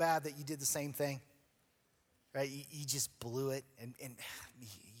up so bad that you did the same thing? Right? You just blew it, and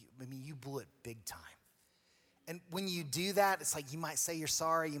you blew it big time. And when you do that, it's like you might say you're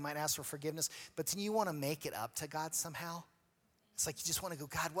sorry, you might ask for forgiveness, but then you want to make it up to God somehow. It's like you just want to go,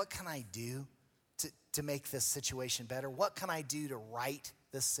 God, what can I do to make this situation better? What can I do to right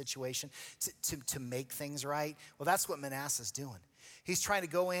this situation, to make things right? Well, that's what Manasseh's doing. He's trying to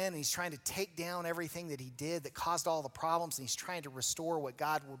go in and he's trying to take down everything that he did that caused all the problems, and he's trying to restore what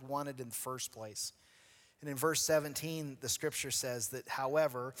God would wanted in the first place. And in verse 17, the scripture says that,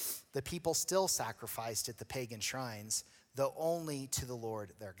 however, the people still sacrificed at the pagan shrines, though only to the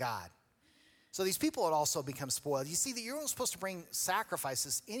Lord their God. So these people had also become spoiled. You see that you're not supposed to bring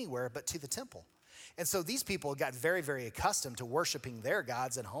sacrifices anywhere but to the temple. And so these people got very, very accustomed to worshiping their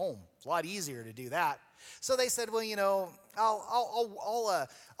gods at home. It's a lot easier to do that. So they said, well,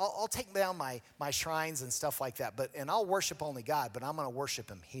 I'll take down my shrines and stuff like that, and I'll worship only God, but I'm going to worship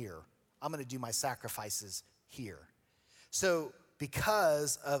him here. I'm going to do my sacrifices here. So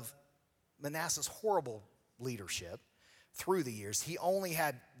because of Manasseh's horrible leadership through the years, he only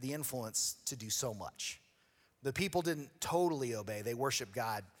had the influence to do so much. The people didn't totally obey. They worshiped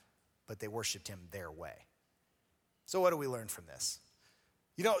God, but they worshiped him their way. So what do we learn from this?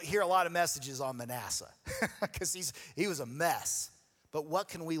 You don't hear a lot of messages on Manasseh because he was a mess. But what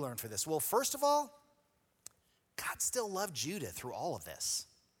can we learn from this? Well, first of all, God still loved Judah through all of this.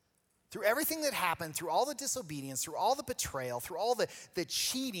 Through everything that happened, through all the disobedience, through all the betrayal, through all the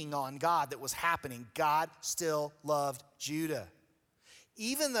cheating on God that was happening, God still loved Judah.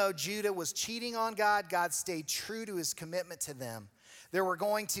 Even though Judah was cheating on God, God stayed true to his commitment to them. There were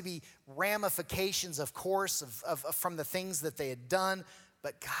going to be ramifications, of course, from the things that they had done,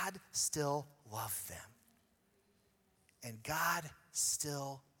 but God still loved them. And God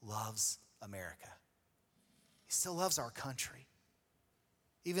still loves America. He still loves our country.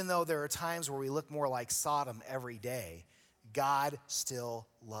 Even though there are times where we look more like Sodom every day, God still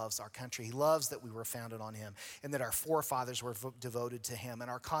loves our country. He loves that we were founded on him and that our forefathers were devoted to him, and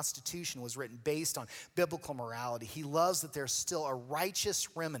our Constitution was written based on biblical morality. He loves that there's still a righteous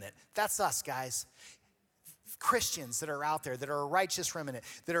remnant. That's us, guys. Christians that are out there, that are a righteous remnant,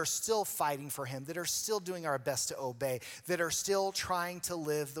 that are still fighting for him, that are still doing our best to obey, that are still trying to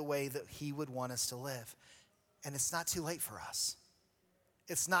live the way that he would want us to live. And it's not too late for us.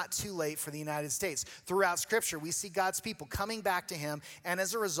 It's not too late for the United States. Throughout Scripture, we see God's people coming back to him, and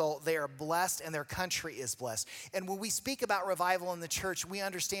as a result, they are blessed and their country is blessed. And when we speak about revival in the church, we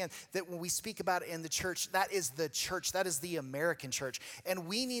understand that when we speak about it in the church, that is the American church. And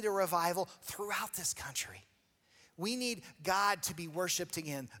we need a revival throughout this country. We need God to be worshiped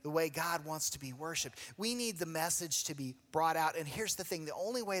again the way God wants to be worshiped. We need the message to be brought out. And here's the thing, the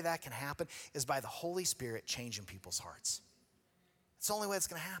only way that can happen is by the Holy Spirit changing people's hearts. It's the only way it's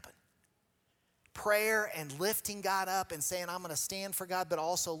going to happen. Prayer and lifting God up and saying, I'm going to stand for God, but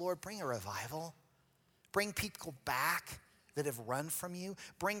also, Lord, bring a revival. Bring people back that have run from you.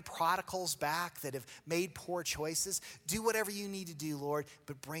 Bring prodigals back that have made poor choices. Do whatever you need to do, Lord,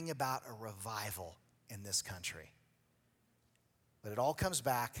 but bring about a revival in this country. But it all comes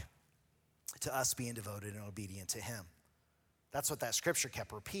back to us being devoted and obedient to him. That's what that scripture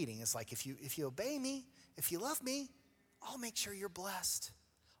kept repeating. It's like, if you obey me, if you love me, I'll make sure you're blessed.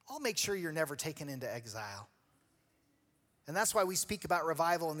 I'll make sure you're never taken into exile. And that's why we speak about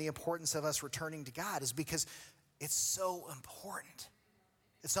revival and the importance of us returning to God, is because it's so important.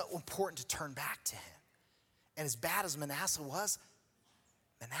 It's so important to turn back to him. And as bad as Manasseh was,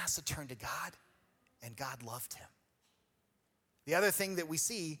 Manasseh turned to God, and God loved him. The other thing that we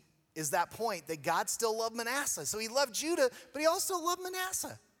see is that point that God still loved Manasseh. So he loved Judah, but he also loved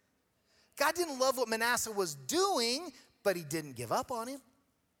Manasseh. God didn't love what Manasseh was doing, but he didn't give up on him.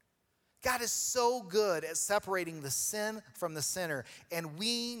 God is so good at separating the sin from the sinner, and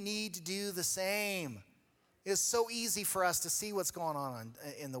we need to do the same. It's so easy for us to see what's going on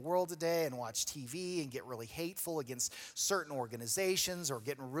in the world today and watch TV and get really hateful against certain organizations or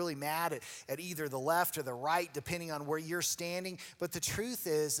getting really mad at either the left or the right, depending on where you're standing. But the truth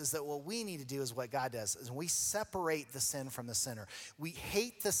is that what we need to do is what God does, is we separate the sin from the sinner. We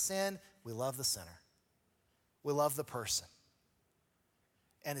hate the sin, we love the sinner. We love the person.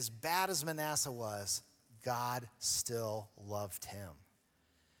 And as bad as Manasseh was, God still loved him.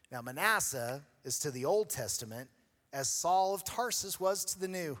 Now, Manasseh is to the Old Testament as Saul of Tarsus was to the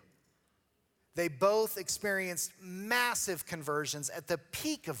New. They both experienced massive conversions at the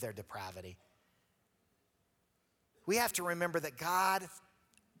peak of their depravity. We have to remember that God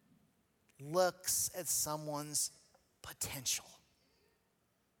looks at someone's potential.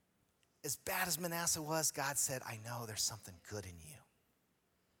 As bad as Manasseh was, God said, I know there's something good in you.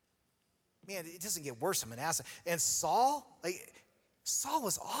 Man, it doesn't get worse than Manasseh. And Saul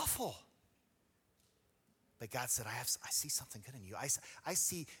was awful. But God said, I see something good in you. I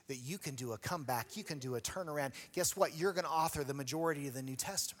see that you can do a comeback. You can do a turnaround. Guess what? You're going to author the majority of the New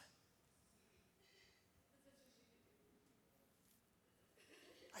Testament.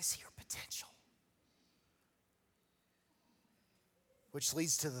 I see your potential. Which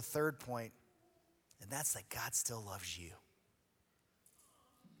leads to the third point, and that's that God still loves you.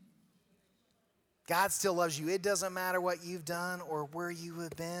 God still loves you. It doesn't matter what you've done or where you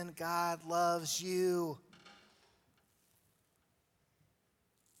have been. God loves you.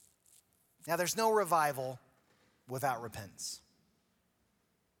 Now, there's no revival without repentance.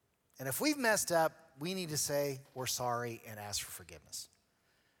 And if we've messed up, we need to say we're sorry and ask for forgiveness.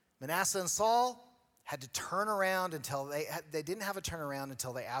 Manasseh and Saul had to turn around until they didn't have a turnaround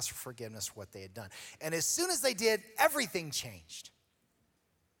until they asked for forgiveness for what they had done. And as soon as they did, everything changed.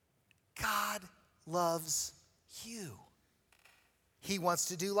 God loves you. He wants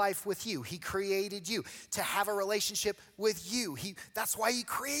to do life with you. He created you to have a relationship with you. That's why he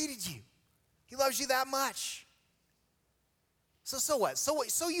created you. He loves you that much. So what?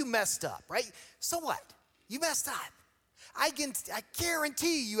 So you messed up, right? So what? You messed up. I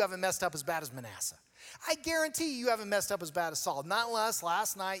guarantee you haven't messed up as bad as Manasseh. I guarantee you haven't messed up as bad as Saul. Not unless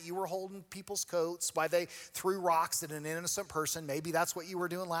last night you were holding people's coats while they threw rocks at an innocent person. Maybe that's what you were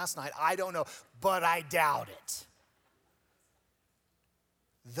doing last night. I don't know, but I doubt it.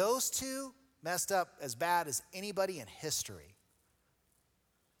 Those two messed up as bad as anybody in history.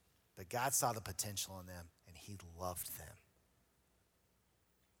 But God saw the potential in them, and he loved them.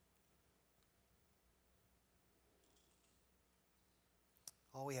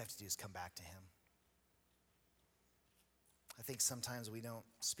 All we have to do is come back to him. I think sometimes we don't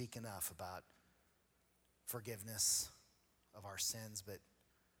speak enough about forgiveness of our sins, but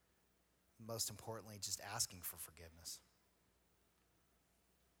most importantly, just asking for forgiveness.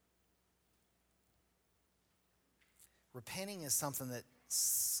 Repenting is something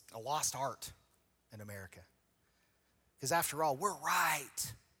that's a lost art in America. Because after all, we're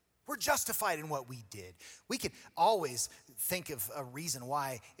right. We're justified in what we did. We can always think of a reason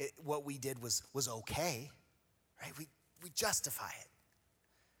why what we did was okay, right? We justify it.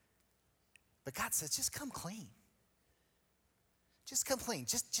 But God says, just come clean. Just come clean.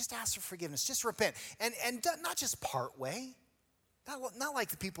 Just ask for forgiveness. Just repent. And not just part way. Not like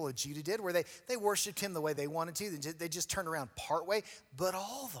the people of Judah did, where they worshiped him the way they wanted to. They just turned around part way, but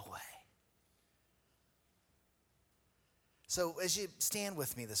all the way. So as you stand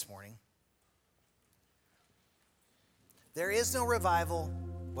with me this morning, there is no revival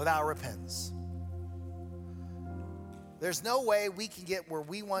without repentance. There's no way we can get where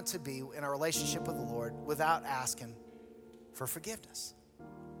we want to be in our relationship with the Lord without asking for forgiveness.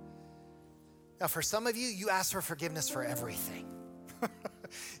 Now, for some of you, you ask for forgiveness for everything.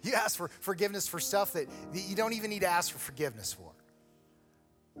 You ask for forgiveness for stuff that you don't even need to ask for forgiveness for.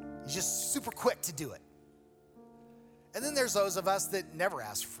 You're just super quick to do it. And then there's those of us that never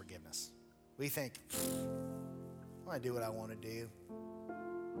ask for forgiveness. We think, I want to do what I want to do.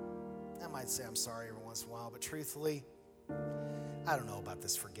 I might say I'm sorry every once in a while, but truthfully, I don't know about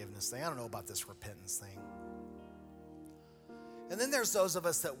this forgiveness thing. I don't know about this repentance thing. And then there's those of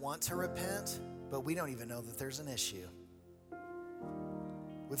us that want to repent, but we don't even know that there's an issue.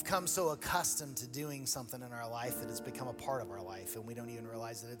 We've come so accustomed to doing something in our life that it's become a part of our life, and we don't even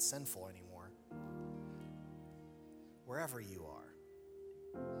realize that it's sinful anymore. Wherever you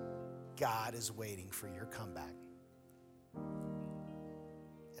are, God is waiting for your comeback.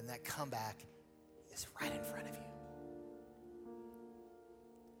 And that comeback is right in front of you.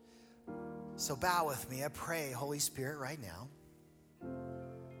 So bow with me. I pray, Holy Spirit, right now,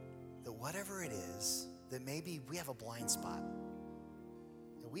 that whatever it is, that maybe we have a blind spot,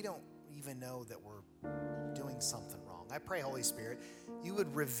 that we don't even know that we're doing something wrong. I pray, Holy Spirit, you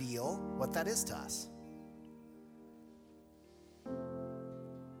would reveal what that is to us.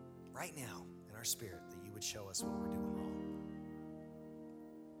 Right now, in our spirit, that you would show us what we're doing wrong.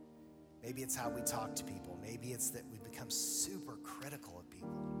 Maybe it's how we talk to people. Maybe it's that we've become super critical of people,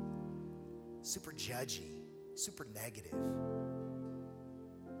 super judgy, super negative.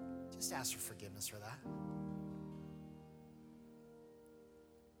 Just ask for forgiveness for that.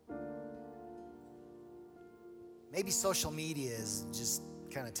 Maybe social media is just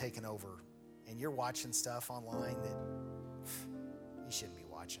kind of taken over and you're watching stuff online that you shouldn't be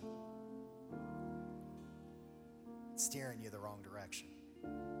watching. It's steering you the wrong direction.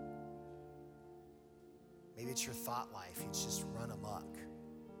 Maybe it's your thought life. It's just run amok.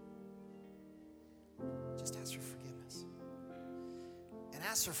 Just ask for forgiveness. And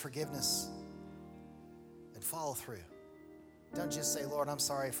ask for forgiveness and follow through. Don't just say, Lord, I'm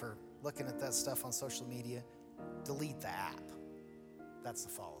sorry for looking at that stuff on social media. Delete the app. That's the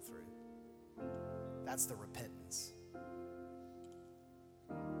follow through. That's the repentance.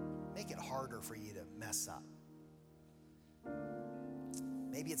 Make it harder for you to mess up.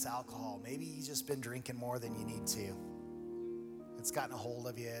 Maybe it's alcohol. Maybe you've just been drinking more than you need to. It's gotten a hold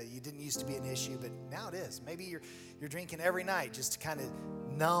of you. You didn't used to be an issue, but now it is. Maybe you're drinking every night just to kind of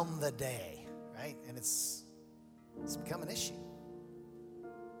numb the day, right? And it's become an issue.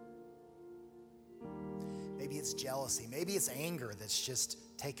 Maybe it's jealousy. Maybe it's anger that's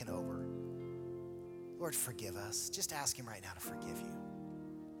just taken over. Lord, forgive us. Just ask him right now to forgive you.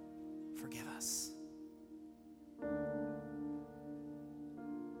 Forgive us.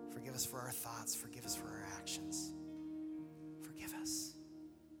 Forgive us for our thoughts. Forgive us for our actions. Forgive us.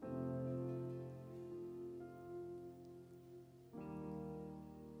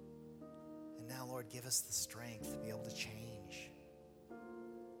 And now, Lord, give us the strength to be able to change.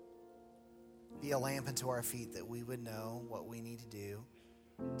 Be a lamp unto our feet that we would know what we need to do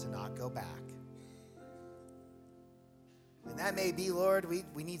to not go back. And that may be, Lord,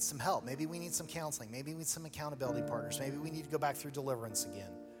 we need some help. Maybe we need some counseling. Maybe we need some accountability partners. Maybe we need to go back through deliverance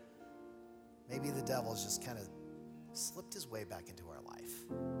again. Maybe the devil's just kind of slipped his way back into our life.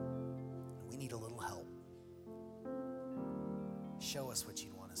 And we need a little help. Show us what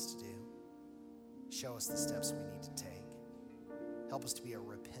you want us to do. Show us the steps we need to take. Help us to be a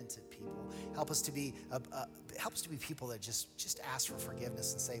repentant people. Help us to be people that just ask for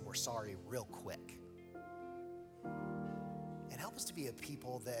forgiveness and say we're sorry real quick. And help us to be a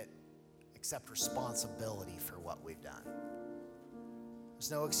people that accept responsibility for what we've done.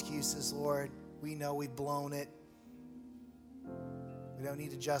 There's no excuses, Lord. We know we've blown it. We don't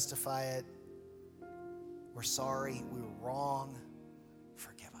need to justify it. We're sorry. We were wrong.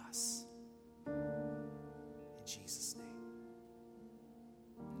 Forgive us. In Jesus' name.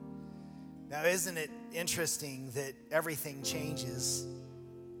 Now, isn't it interesting that everything changes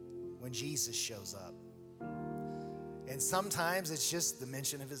when Jesus shows up? And sometimes it's just the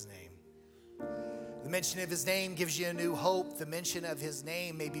mention of his name. The mention of his name gives you a new hope. The mention of his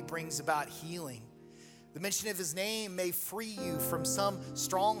name maybe brings about healing. The mention of his name may free you from some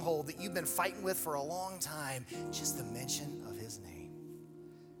stronghold that you've been fighting with for a long time. Just the mention of his name.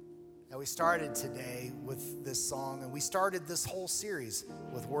 Now, we started today with this song, and we started this whole series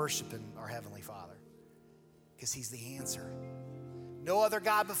with worshiping our Heavenly Father because he's the answer. No other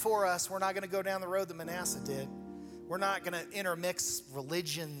God before us. We're not going to go down the road that Manasseh did. We're not going to intermix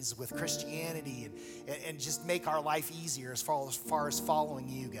religions with Christianity and just make our life easier as far as following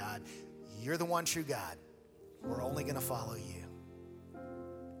you, God. You're the one true God. We're only going to follow you.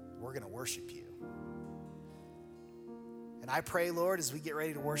 We're going to worship you. And I pray, Lord, as we get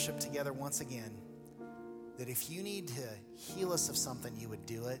ready to worship together once again, that if you need to heal us of something, you would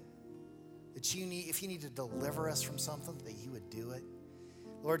do it. If you need to deliver us from something, that you would do it.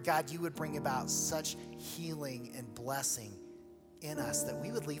 Lord God, you would bring about such healing and blessing in us that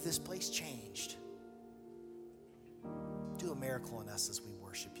we would leave this place changed. Do a miracle in us as we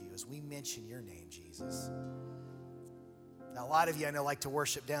worship you, as we mention your name, Jesus. Now, a lot of you I know like to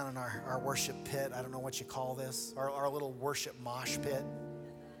worship down in our worship pit. I don't know what you call this, our little worship mosh pit,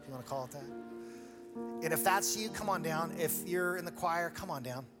 if you want to call it that. And if that's you, come on down. If you're in the choir, come on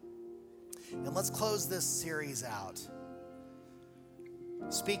down. And let's close this series out.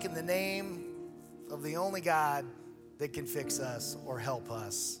 Speak in the name of the only God that can fix us or help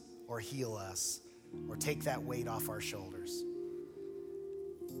us or heal us or take that weight off our shoulders.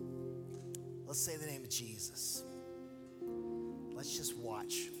 Let's say the name of Jesus. Let's just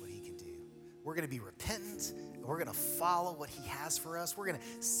watch what he can do. We're going to be repentant, and we're going to follow what he has for us. We're going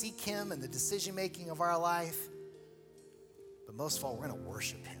to seek him in the decision-making of our life. But most of all, we're going to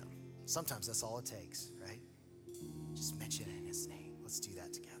worship him. Sometimes that's all it takes, right? Just mention it in his name. Let's do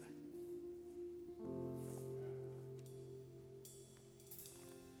that together.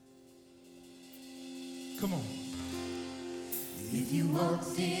 Come on. If you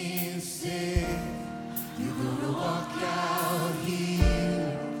walked in sick, you're gonna walk out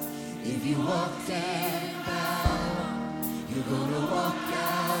healed. If you walked in bound, you're gonna walk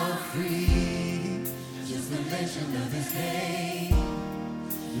out free. Just the mention of his name.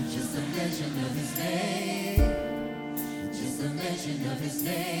 Just the mention of his name. Just the mention of his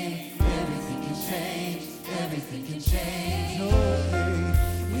name. Everything can change. Everything can change.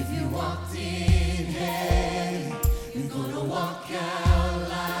 If you walked in heavy, you're gonna walk out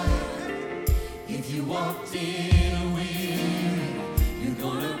light. If you walked in weary, you're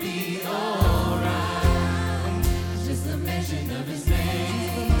gonna be alright. Just the mention of his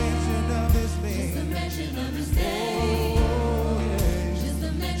name. Just the mention of his name. Just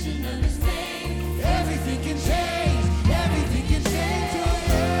the mention of his name. Everything can change. Everything can change.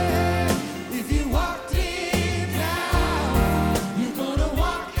 If you walked in now, you're gonna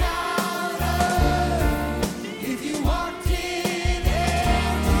walk out up. If you walked in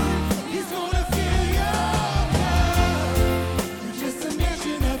empty, he's gonna fill your cup. Just the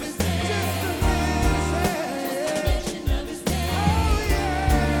mention of his name. Just the mention of his name. Oh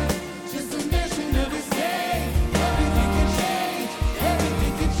yeah. Just the mention of his name. Everything can change.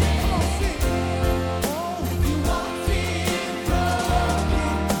 Everything can change. Oh, if you walked in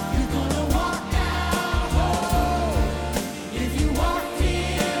broken, you're gonna walk out whole. If you walked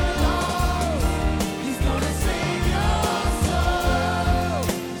in lost, he's gonna save your soul.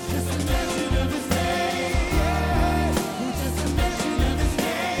 Just a mention of his name. Just a mention of his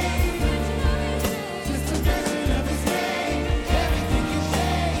name. Just a mention of his name. Everything can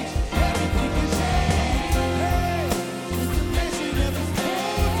change. Everything can change. Just a mention of his name.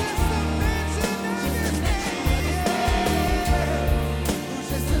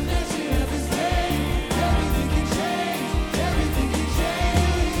 Just a mention of his name. Everything can change. Everything can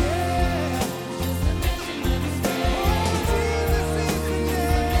change. Just a mention of his name.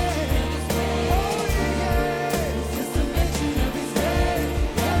 Just a mention of his name.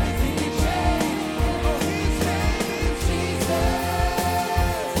 Everything can change. Oh, his name is Jesus.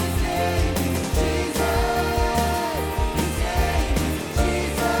 His name is Jesus.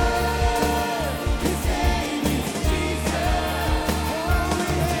 His name is Jesus. His name is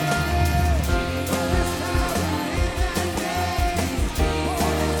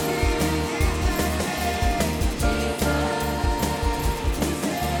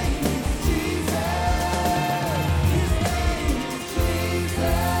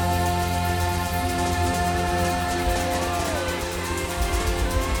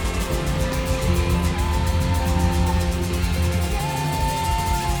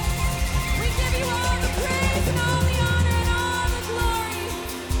We give you all the praise and all the honor and all the glory.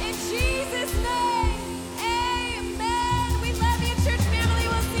 In Jesus' name, amen. We love you, church family.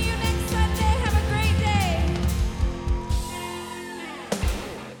 We'll see you next Sunday. Have a great day.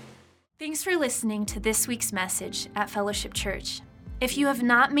 Thanks for listening to this week's message at Fellowship Church. If you have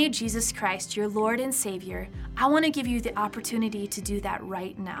not made Jesus Christ your Lord and Savior, I want to give you the opportunity to do that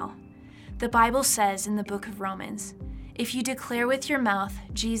right now. The Bible says in the book of Romans, if you declare with your mouth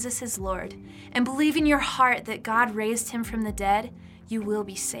Jesus is Lord and believe in your heart that God raised him from the dead, you will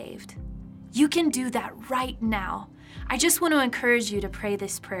be saved. You can do that right now. I just want to encourage you to pray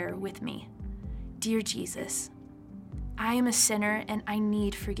this prayer with me. Dear Jesus, I am a sinner and I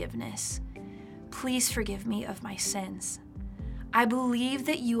need forgiveness. Please forgive me of my sins. I believe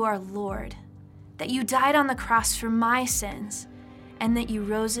that you are Lord, that you died on the cross for my sins, and that you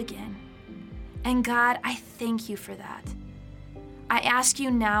rose again. And God, I thank you for that. I ask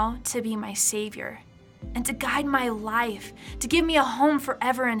you now to be my Savior and to guide my life, to give me a home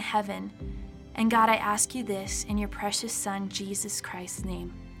forever in heaven. And God, I ask you this in your precious Son, Jesus Christ's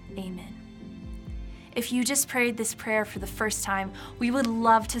name. Amen. If you just prayed this prayer for the first time, we would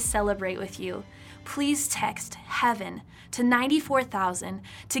love to celebrate with you. Please text HEAVEN to 94,000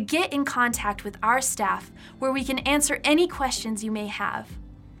 to get in contact with our staff where we can answer any questions you may have.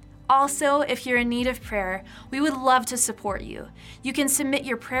 Also, if you're in need of prayer, we would love to support you. You can submit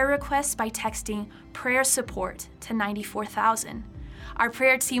your prayer requests by texting prayer support to 94,000. Our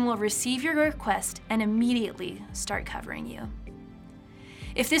prayer team will receive your request and immediately start covering you.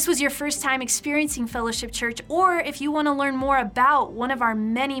 If this was your first time experiencing Fellowship Church, or if you want to learn more about one of our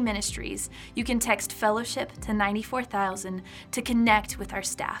many ministries, you can text Fellowship to 94,000 to connect with our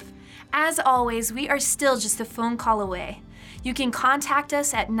staff. As always, we are still just a phone call away. You can contact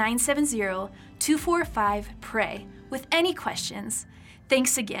us at 970-245-PRAY with any questions.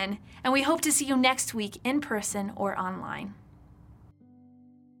 Thanks again, and we hope to see you next week in person or online.